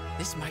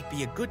 This might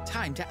be a good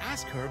time to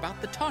ask her about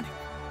the tonic.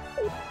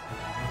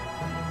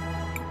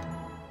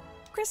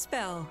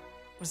 Crisbell,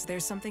 was there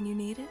something you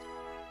needed?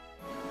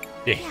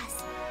 Yeah.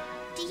 Yes.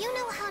 Do you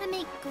know how to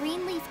make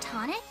green leaf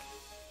tonic?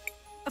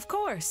 Of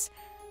course.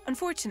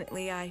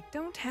 Unfortunately, I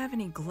don't have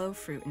any glow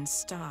fruit in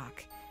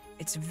stock.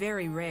 It's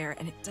very rare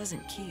and it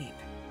doesn't keep.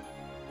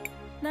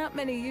 Not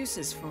many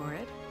uses for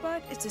it,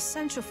 but it's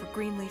essential for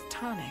green leaf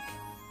tonic.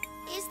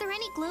 Is there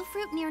any glow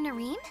fruit near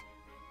Nareem?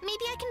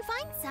 Maybe I can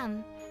find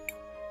some.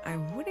 I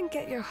wouldn't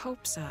get your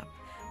hopes up,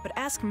 but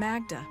ask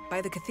Magda by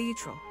the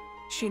cathedral.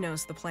 She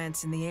knows the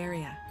plants in the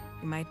area.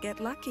 You might get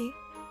lucky.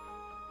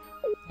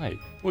 Hey,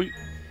 well,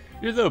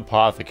 you're the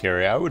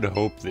apothecary. I would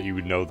hope that you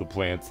would know the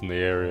plants in the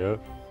area.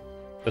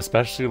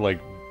 Especially,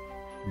 like,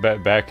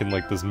 back in,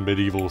 like, this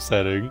medieval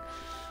setting.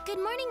 Good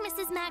morning,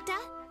 Mrs. Magda.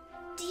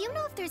 Do you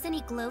know if there's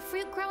any glow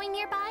fruit growing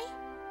nearby?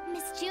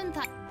 Miss June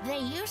thought they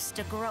used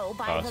to grow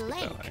by the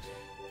lake,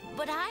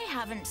 but I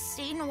haven't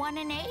seen one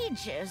in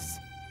ages.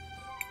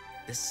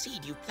 The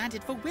seed you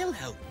planted for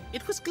Wilhelm,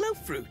 it was glow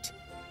fruit.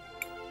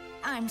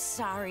 I'm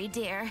sorry,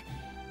 dear.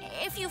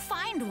 If you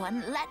find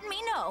one, let me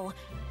know.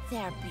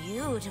 They're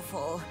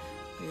beautiful,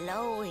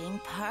 glowing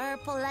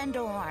purple and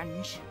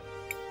orange.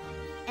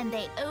 And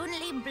they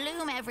only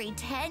bloom every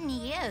 10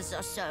 years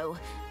or so.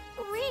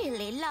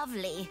 Really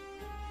lovely.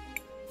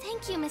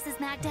 Thank you, Mrs.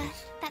 Magda.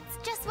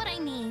 That's just what I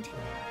need.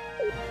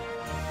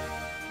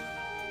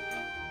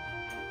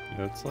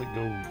 Let's, like,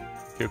 go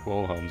kick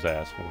Wilhelm's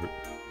ass for it.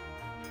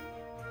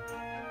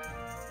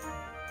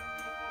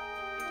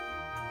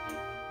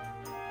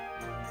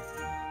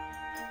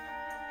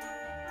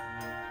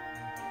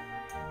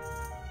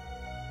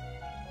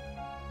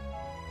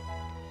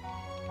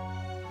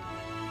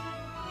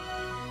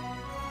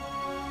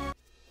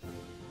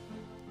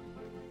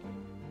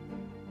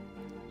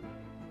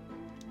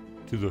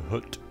 To the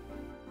hut.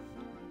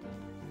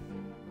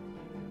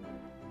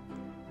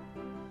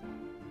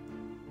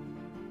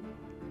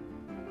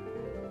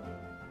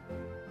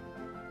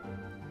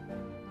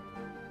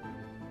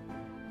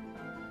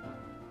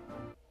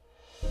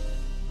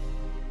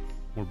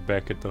 We're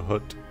back at the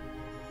hut.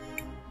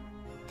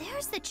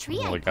 There's the tree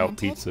I like planted, out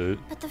pizza.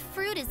 but the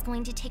fruit is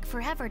going to take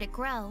forever to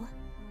grow.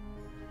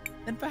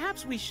 Then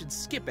perhaps we should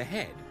skip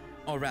ahead.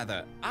 Or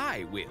rather,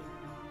 I will.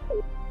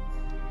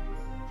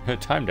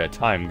 Time to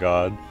time,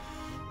 God.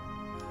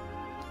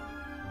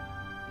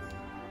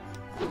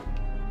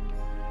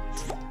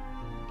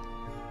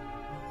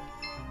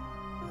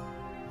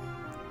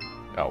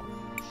 Oh,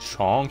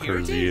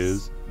 chonkers he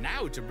is.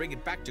 Now to bring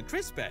it back to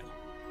Crisbell.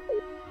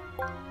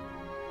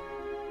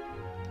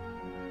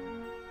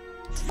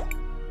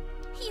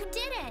 You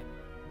did it!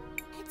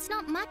 It's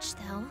not much,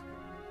 though.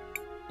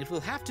 It will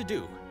have to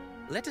do.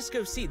 Let us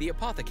go see the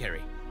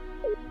apothecary.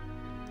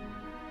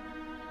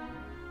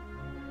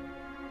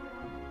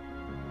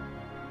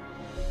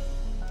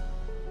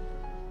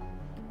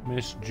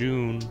 Miss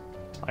June,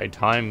 I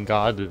time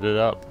godded it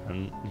up,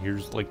 and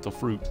here's like the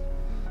fruit.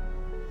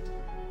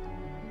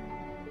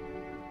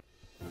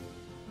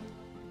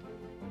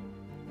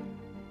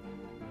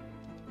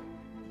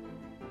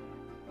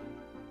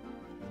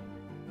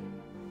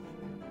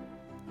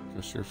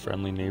 Just your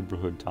friendly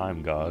neighborhood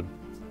time god.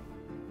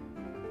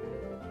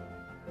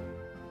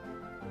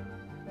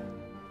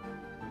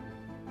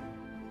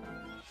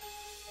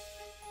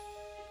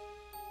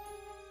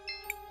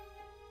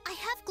 I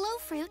have glow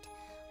fruit.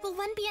 Will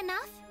one be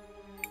enough?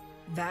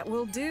 That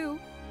will do.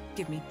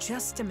 Give me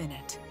just a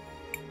minute.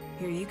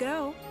 Here you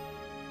go.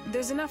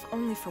 There's enough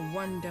only for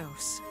one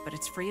dose, but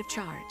it's free of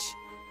charge.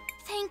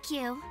 Thank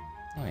you.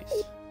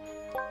 Nice.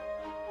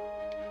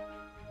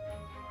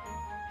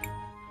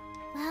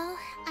 Well,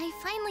 I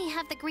finally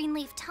have the green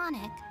leaf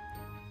tonic.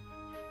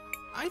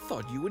 I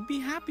thought you would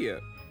be happier.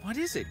 What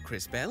is it,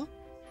 Crisbell?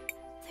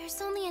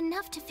 There's only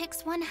enough to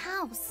fix one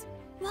house.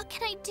 What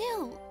can I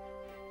do?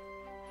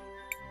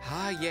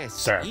 Ah, yes.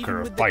 Sacrifice.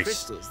 Even with the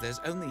crystals, there's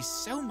only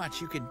so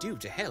much you can do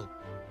to help.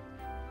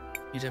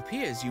 It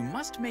appears you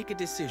must make a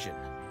decision.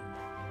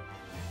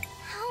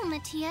 How,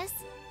 Matthias?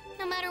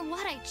 No matter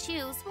what I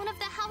choose, one of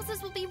the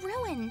houses will be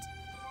ruined.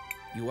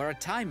 You are a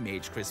time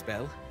mage,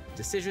 Crisbell.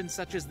 Decisions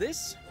such as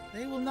this,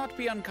 they will not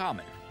be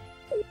uncommon.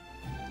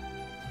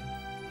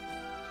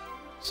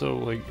 So,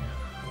 like,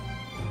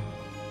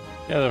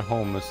 yeah, they're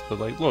homeless, but,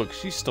 like, look,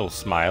 she's still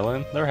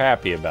smiling. They're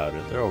happy about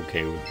it. They're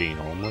okay with being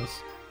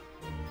homeless.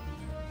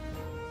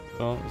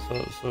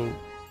 So,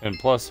 and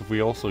plus, if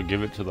we also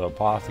give it to the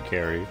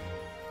apothecary,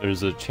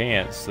 there's a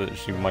chance that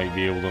she might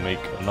be able to make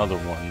another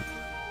one.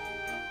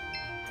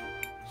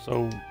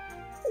 So,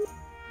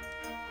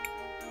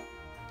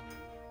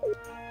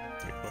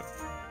 wait,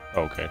 what?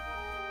 Okay.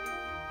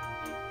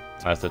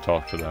 I have to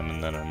talk to them,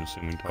 and then I'm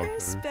assuming talk to her.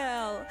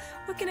 Crisbell,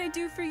 what can I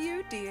do for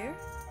you, dear?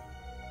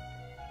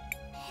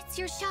 It's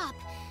your shop.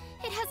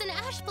 It has an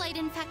ash blight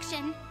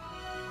infection.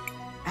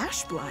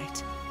 Ash blight?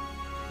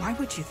 Why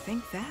would you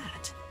think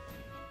that?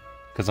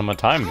 Because I'm a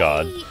time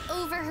god. I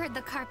overheard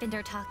the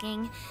carpenter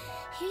talking.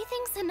 He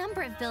thinks a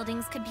number of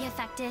buildings could be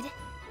affected.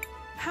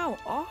 How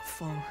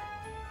awful.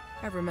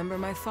 I remember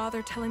my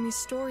father telling me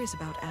stories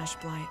about ash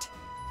blight.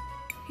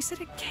 He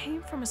said it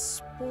came from a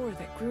spore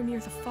that grew near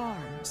the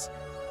farms.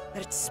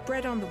 that it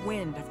spread on the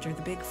wind after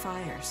the big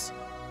fires.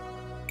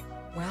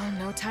 Well,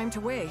 no time to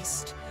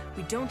waste.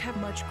 We don't have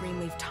much green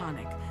leaf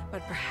tonic,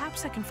 but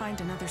perhaps I can find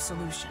another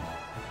solution.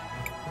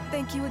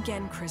 Thank you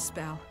again, Cris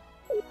Bell.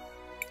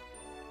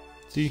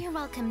 See? You're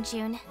welcome,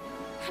 June.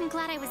 I'm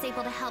glad I was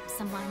able to help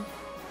someone.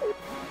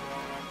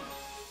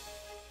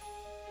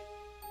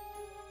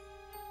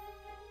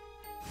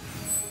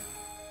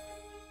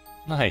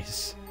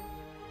 Nice.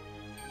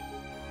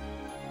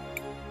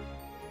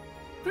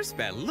 Cris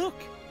Bell, look!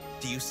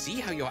 Do you see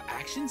how your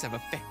actions have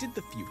affected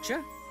the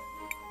future?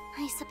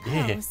 I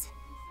suppose.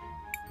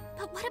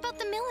 But what about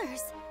the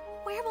Millers?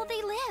 Where will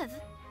they live?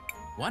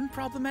 One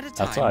problem at a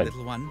time, Outside.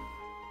 little one.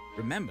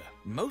 Remember,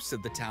 most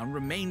of the town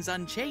remains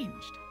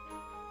unchanged.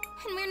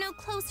 And we're no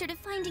closer to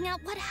finding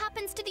out what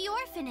happens to the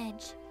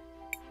orphanage.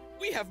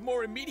 We have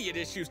more immediate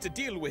issues to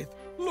deal with.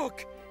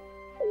 Look!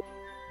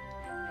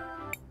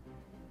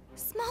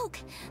 Smoke!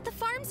 The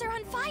farms are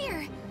on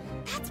fire!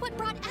 That's what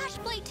brought Ash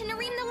Blight to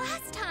Nareem the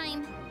last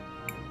time!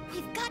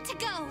 We've got to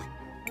go!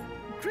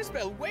 Cris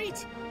Bell,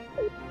 wait!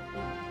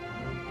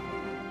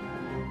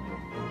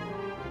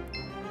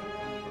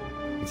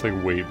 It's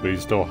like, wait, but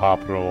he's still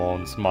hopping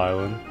along,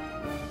 smiling.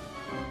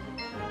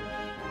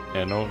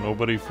 Yeah,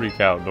 nobody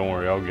freak out. Don't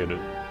worry, I'll get it.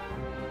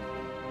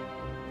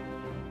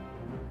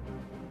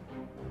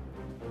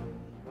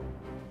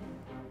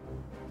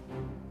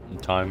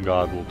 And Time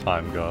God will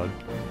time God.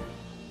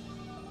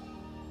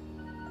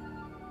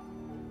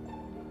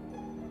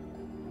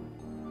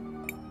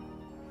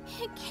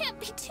 It can't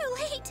be too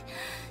late!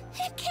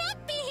 It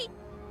can't be!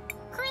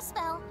 Cris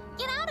Bell,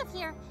 get out of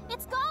here!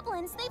 It's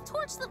goblins! They've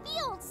torched the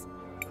fields!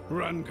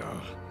 Run,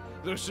 girl.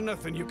 There's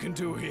nothing you can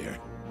do here.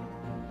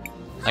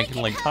 I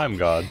can like time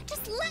God.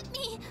 Just let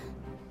me!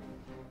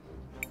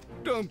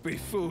 Don't be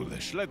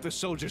foolish. Let the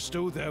soldiers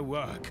do their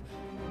work.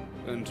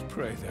 And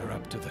pray they're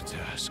up to the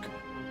task.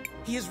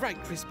 He is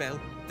right, Cris Bell.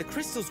 The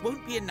crystals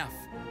won't be enough.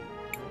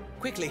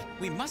 Quickly,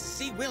 we must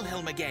see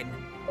Wilhelm again.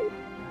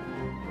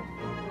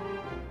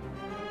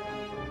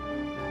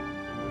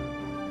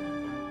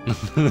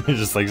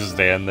 Just like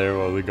stand there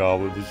while the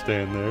goblins just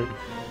stand there.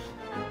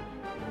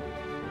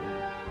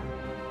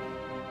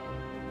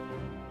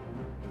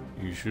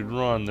 You should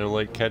run, they'll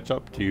like catch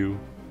up to you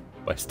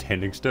by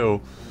standing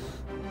still.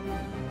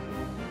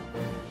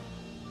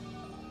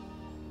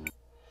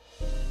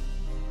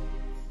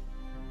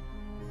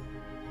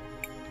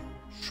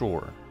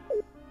 Sure.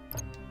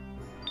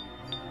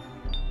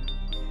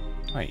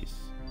 Nice.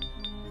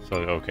 So,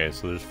 okay,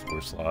 so there's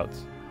 4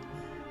 slots.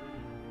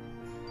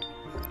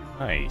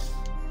 Nice.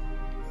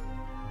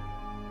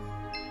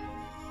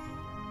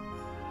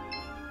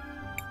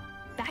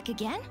 Back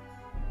again?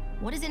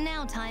 What is it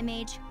now, Time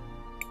Age?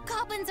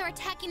 Goblins are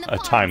attacking the A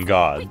farms. time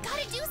god. We've got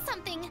to do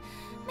something.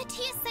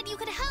 Matthias said you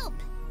could help.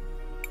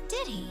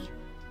 Did he?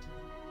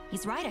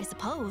 He's right, I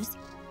suppose.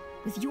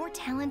 With your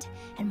talent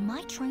and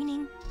my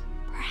training,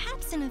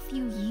 perhaps in a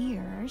few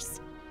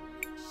years...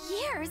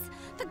 Years?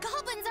 The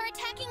goblins are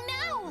attacking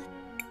now!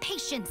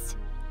 Patience!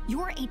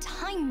 You're a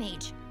time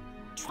mage.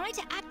 Try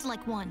to act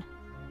like one.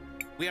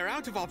 We are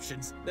out of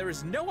options. There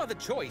is no other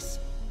choice.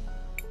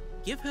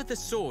 Give her the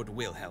sword,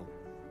 Wilhelm.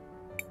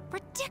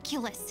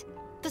 Ridiculous!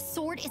 The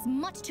sword is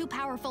much too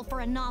powerful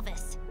for a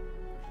novice.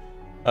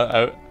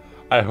 I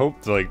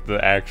hope like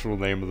the actual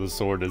name of the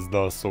sword is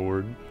the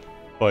sword.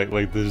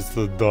 Like there's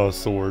the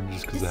sword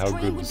just because of how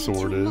good the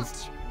sword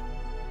is.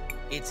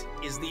 It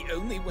is the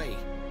only way.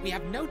 We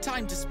have no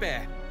time to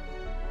spare.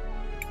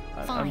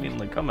 I mean,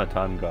 like, I'm a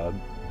time god.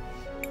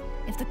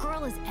 If the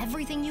girl is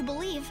everything you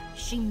believe,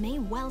 she may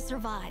well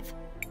survive.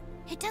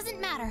 It doesn't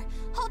matter.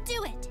 I'll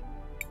do it.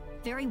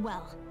 Very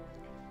well.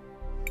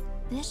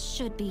 This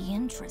should be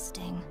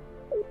interesting.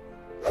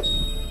 I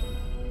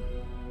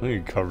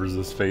think he covers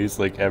his face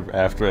like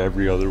after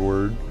every other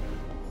word.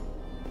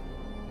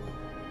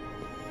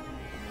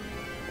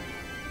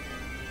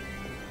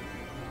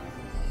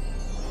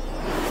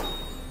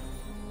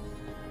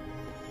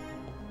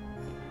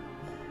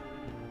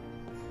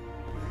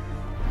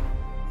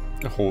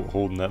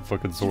 Holding that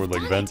fucking sword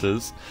like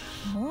Ventus.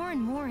 More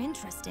and more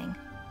interesting.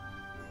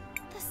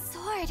 The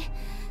sword.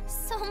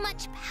 So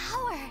much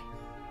power.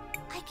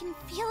 I can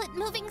feel it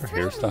moving Her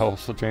through hairstyle me.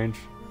 also changed.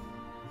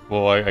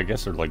 Well, I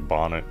guess her like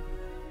bonnet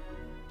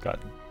got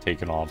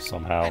taken off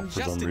somehow And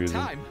for some just in reason.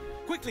 time.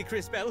 Quickly,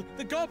 Cris Bell,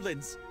 the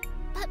goblins.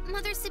 But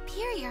Mother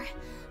Superior,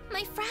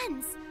 my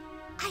friends,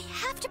 I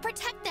have to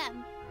protect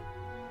them.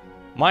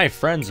 My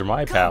friends are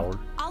my power.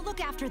 I'll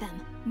look after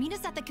them. Meet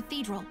us at the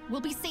cathedral.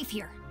 We'll be safe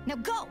here. Now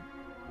go!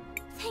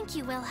 Thank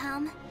you,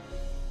 Wilhelm.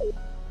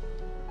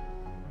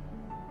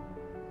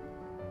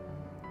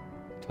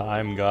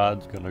 Time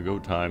God's gonna go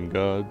time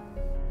God.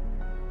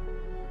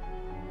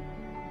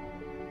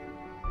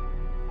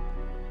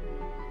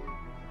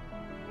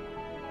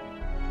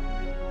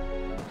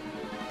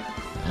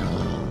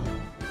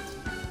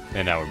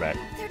 And now we're back.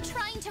 They're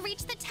trying to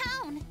reach the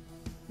town.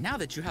 Now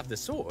that you have the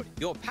sword,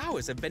 your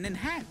powers have been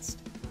enhanced.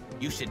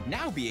 You should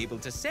now be able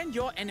to send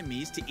your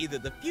enemies to either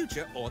the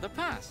future or the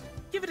past.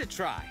 Give it a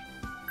try.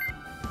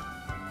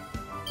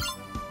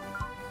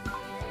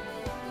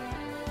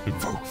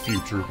 Invoke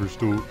future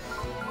crystal.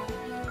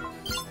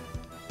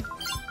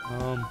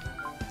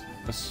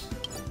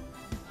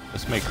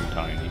 Let's make him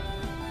tiny.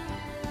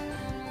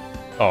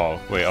 Oh,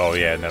 wait, oh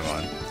yeah, never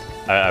mind.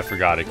 I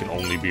forgot it can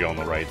only be on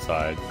the right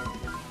side.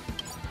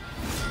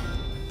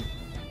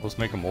 Let's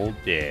make him old,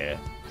 yeah.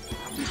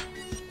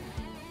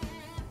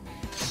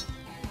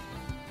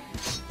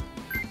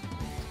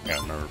 Yeah,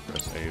 I remember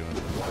press A when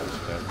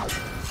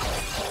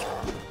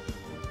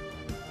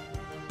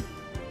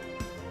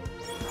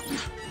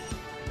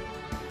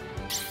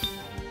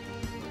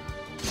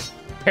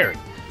Parry.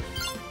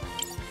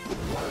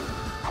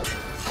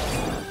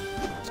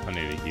 I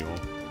need to heal him.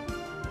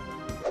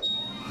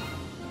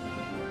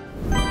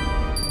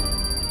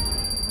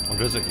 Or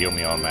does it heal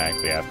me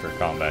automatically after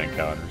combat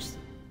encounters?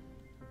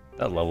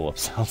 That level up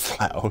sounds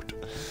loud.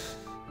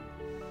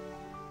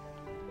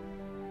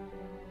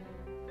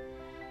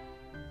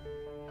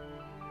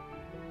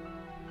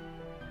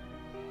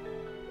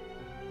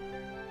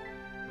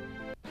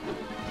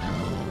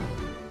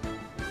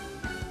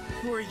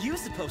 Who are you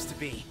supposed to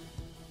be?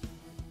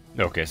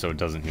 Okay, so it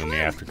doesn't heal me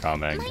after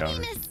combat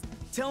encounters.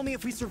 Tell me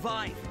if we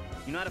survive.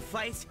 You know how to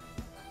fight?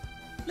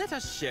 Let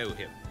us show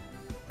him.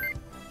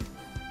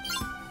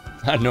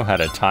 I know how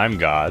to time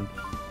God.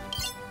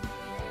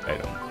 I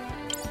don't.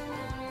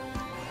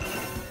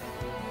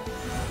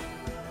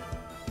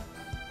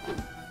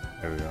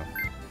 There we go.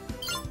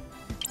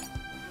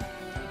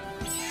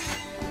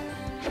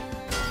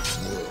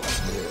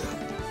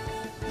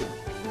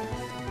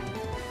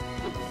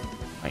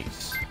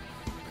 Nice.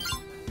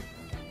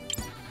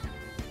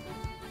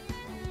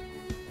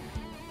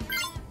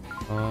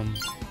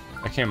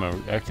 I can't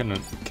remember.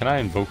 Can I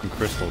invoke a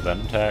crystal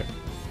then attack? I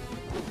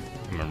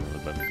can't remember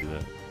what let me do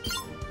that.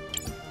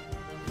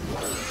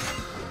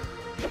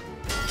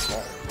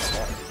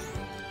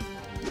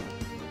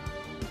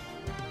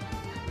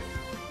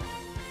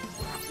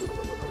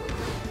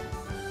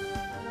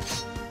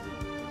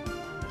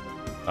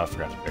 Oh, I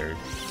forgot to parry.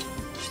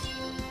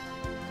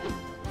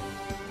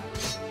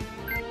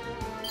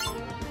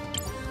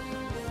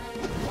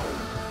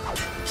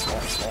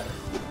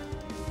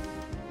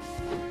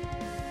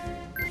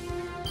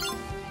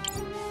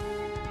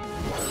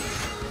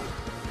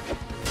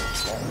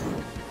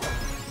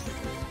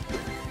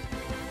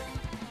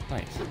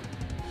 Nice.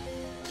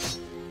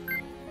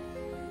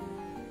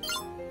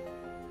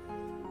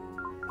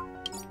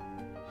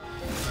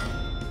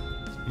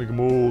 Make him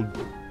old.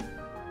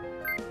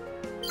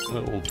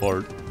 That old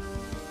part.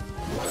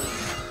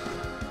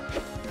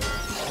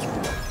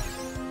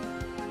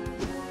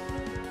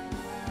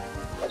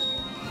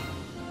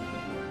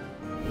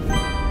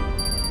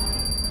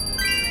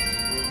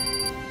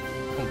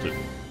 Hold it.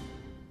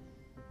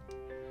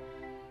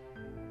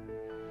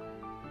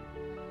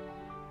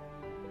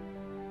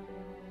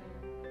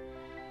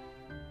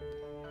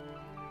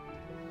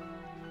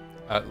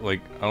 I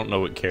don't know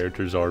what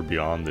characters are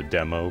beyond the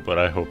demo, but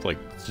I hope like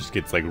it just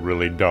gets like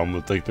really dumb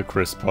with like the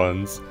Cris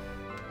puns.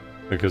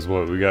 Because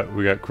what we got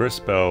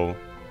Crispell.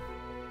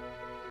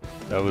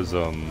 That was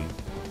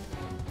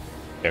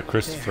yeah,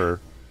 Christopher.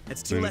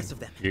 That's two less of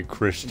them. Get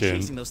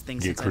Christian. Those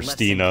things Get since I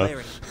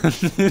left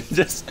Christina.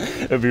 Just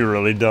it'd be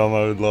really dumb.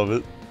 I would love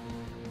it.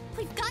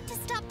 We've got to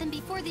stop them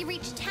before they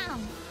reach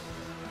town.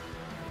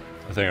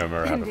 I think I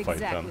remember how to fight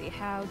exactly them.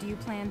 how do you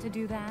plan to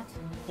do that?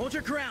 Hold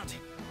your ground.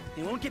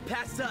 They won't get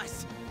past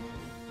us.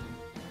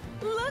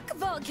 Look,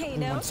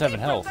 Volcano! 1-7 they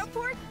health. broke our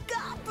poor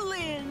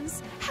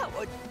goblins! How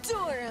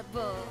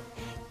adorable!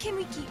 Can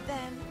we keep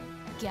them?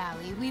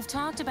 Gally, we've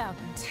talked about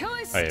until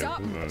I Oh, yeah, stop.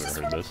 we've never Just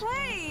heard wanna this.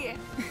 play.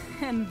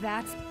 And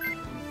that's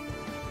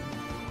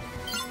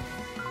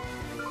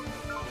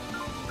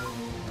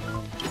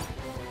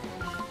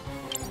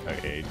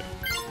Okay.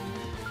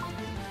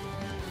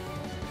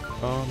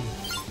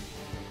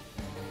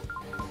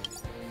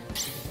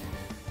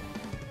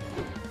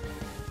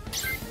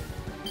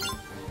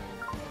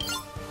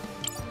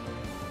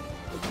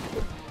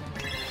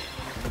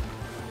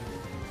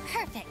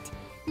 Perfect.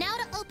 Now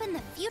to open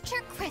the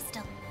future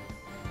crystal.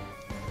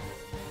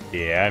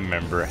 Yeah, I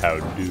remember how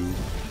to do.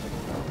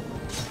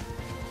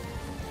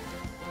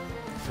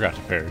 Forgot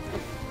to parry.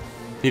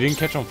 He didn't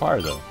catch on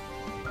fire though.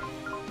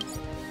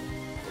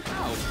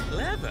 How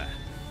clever.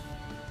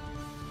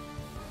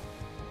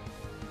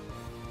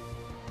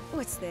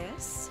 What's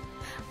this?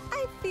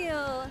 I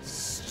feel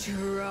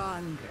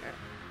stronger.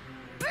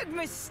 big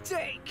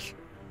mistake.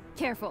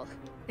 Careful.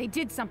 They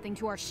did something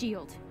to our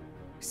shield.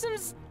 Some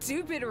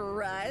stupid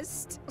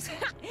rust.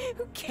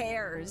 Who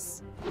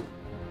cares?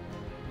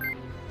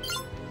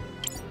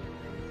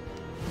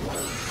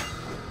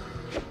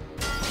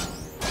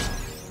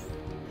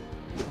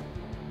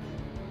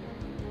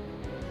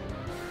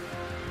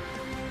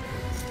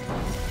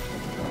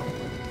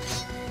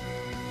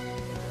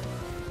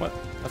 What?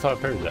 I thought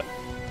I parried that.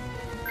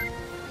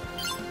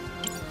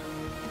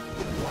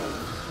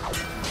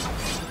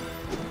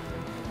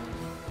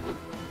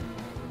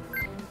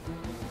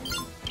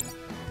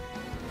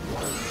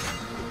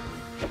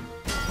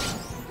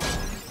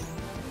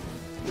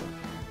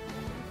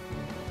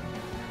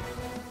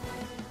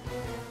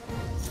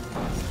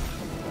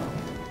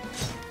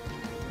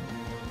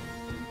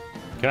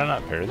 Can I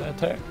not parry that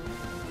attack?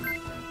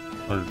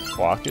 Or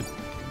block it?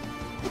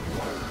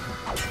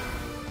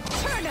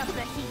 Turn up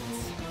the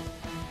heat.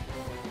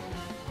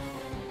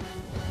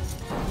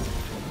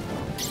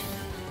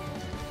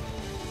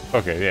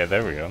 Okay, yeah,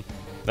 there we go.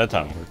 That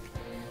time worked.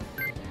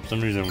 For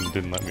some reason it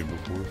didn't let me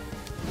before.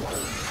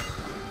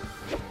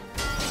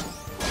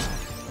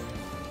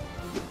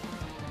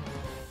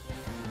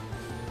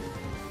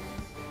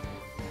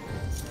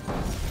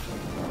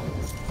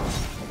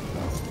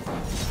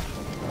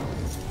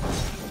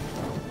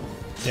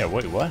 Yeah,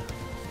 wait, what?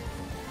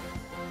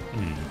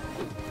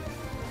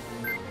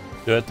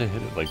 Do I have to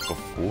hit it like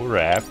before or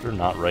after,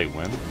 not right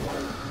when?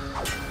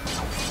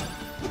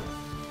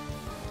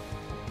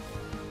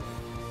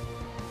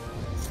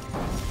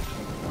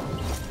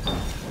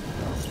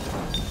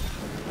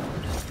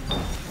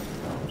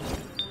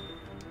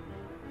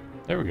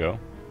 There we go.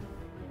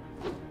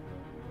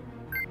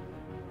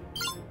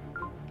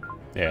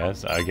 Yeah,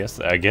 I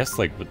guess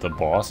like with the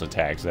boss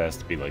attacks, it has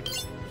to be like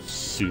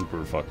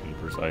super fucking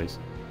precise.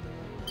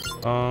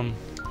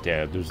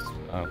 Yeah, there's,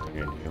 I don't think I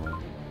can heal him.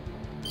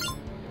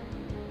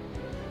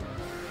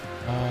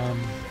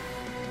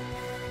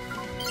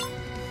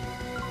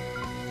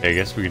 Yeah, I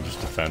guess we can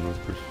just defend with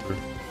Christopher.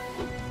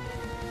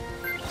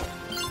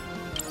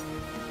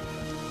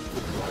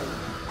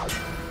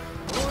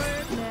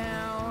 Forward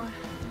now.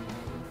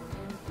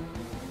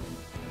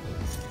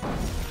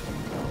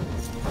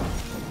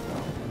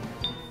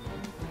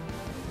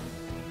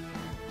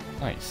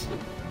 Nice.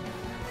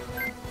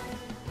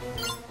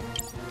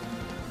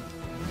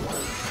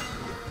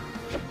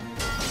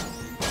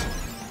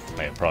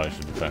 Man, probably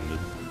should have defended.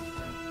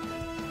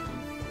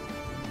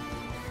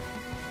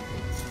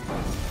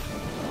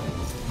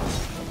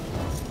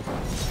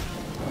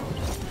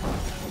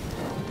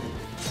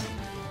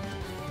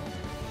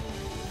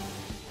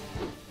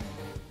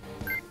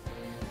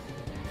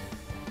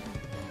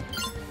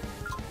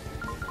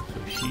 So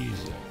she's...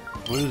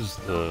 What is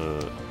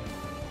the...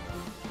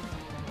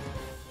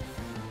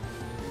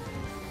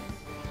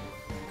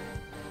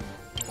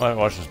 Well,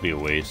 watch this be a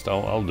waste.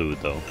 I'll do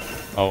it though.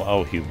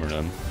 I'll humor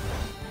them.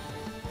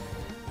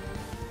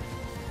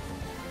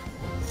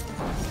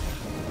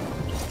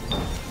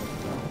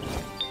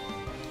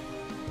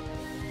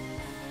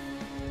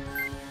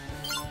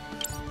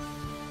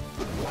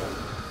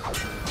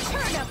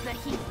 Turn up the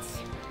heat.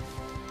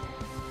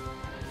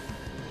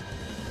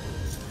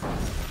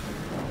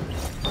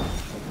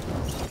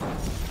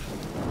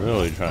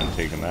 Really trying to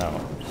take him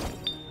out.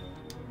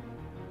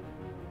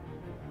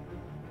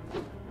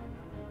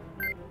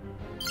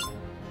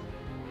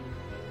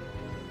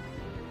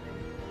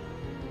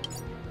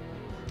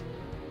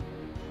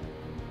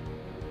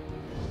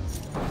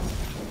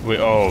 Wait,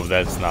 oh,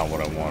 that's not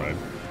what I wanted.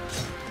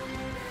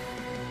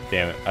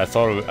 Damn it! I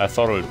thought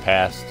it would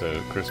pass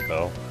to Cris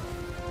Bell.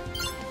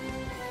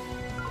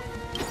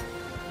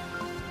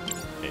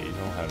 Yeah, you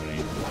don't have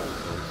any.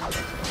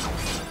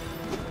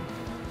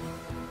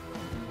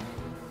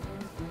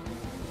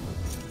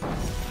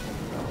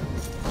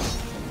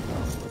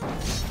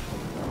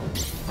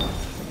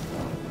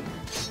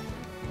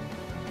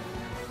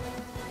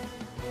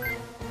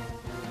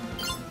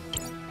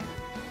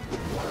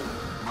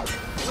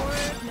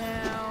 Forward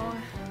now.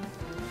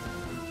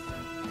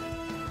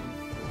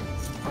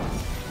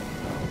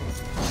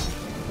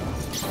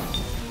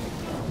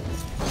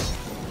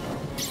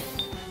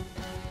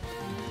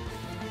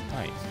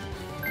 Nice.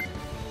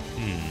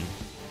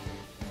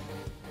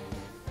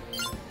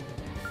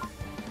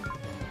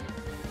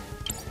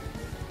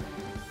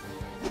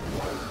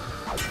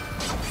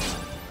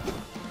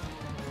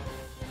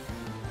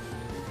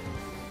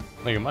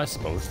 Like, am I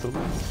supposed to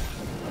lose?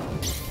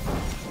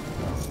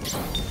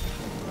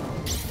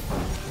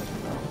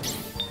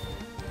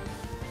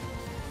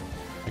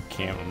 I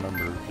can't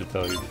remember, to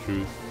tell you the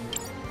truth.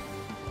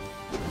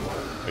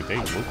 Like, they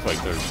look like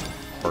they're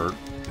hurt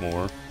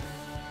more.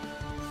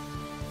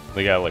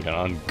 They got like an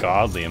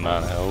ungodly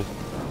amount of health.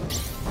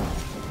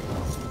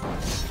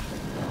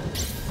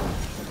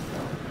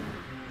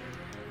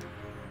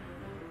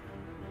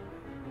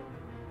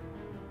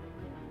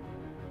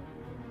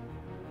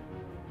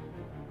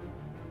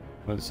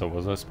 Wait, so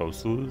was I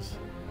supposed to lose?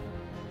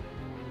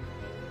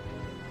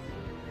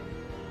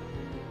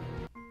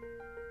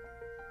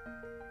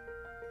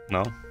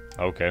 No?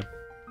 Okay.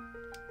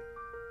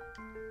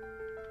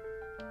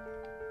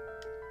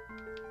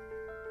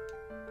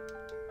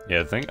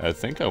 Yeah, I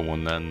think I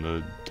won that in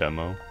the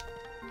demo.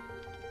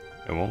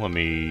 It won't let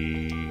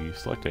me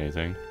select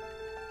anything.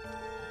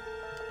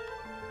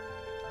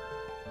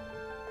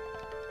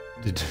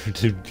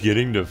 Did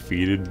getting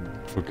defeated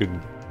fucking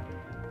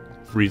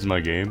freeze my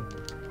game?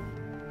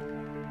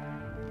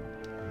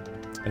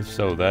 If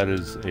so, that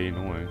is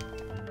annoying.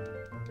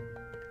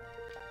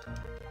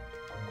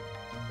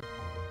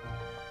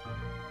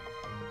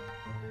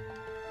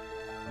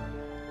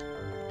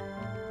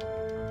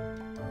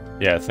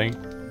 Yeah, I think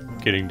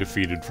getting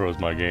defeated froze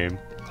my game.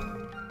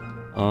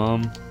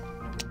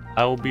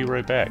 I will be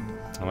right back.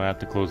 I'm gonna have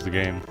to close the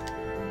game.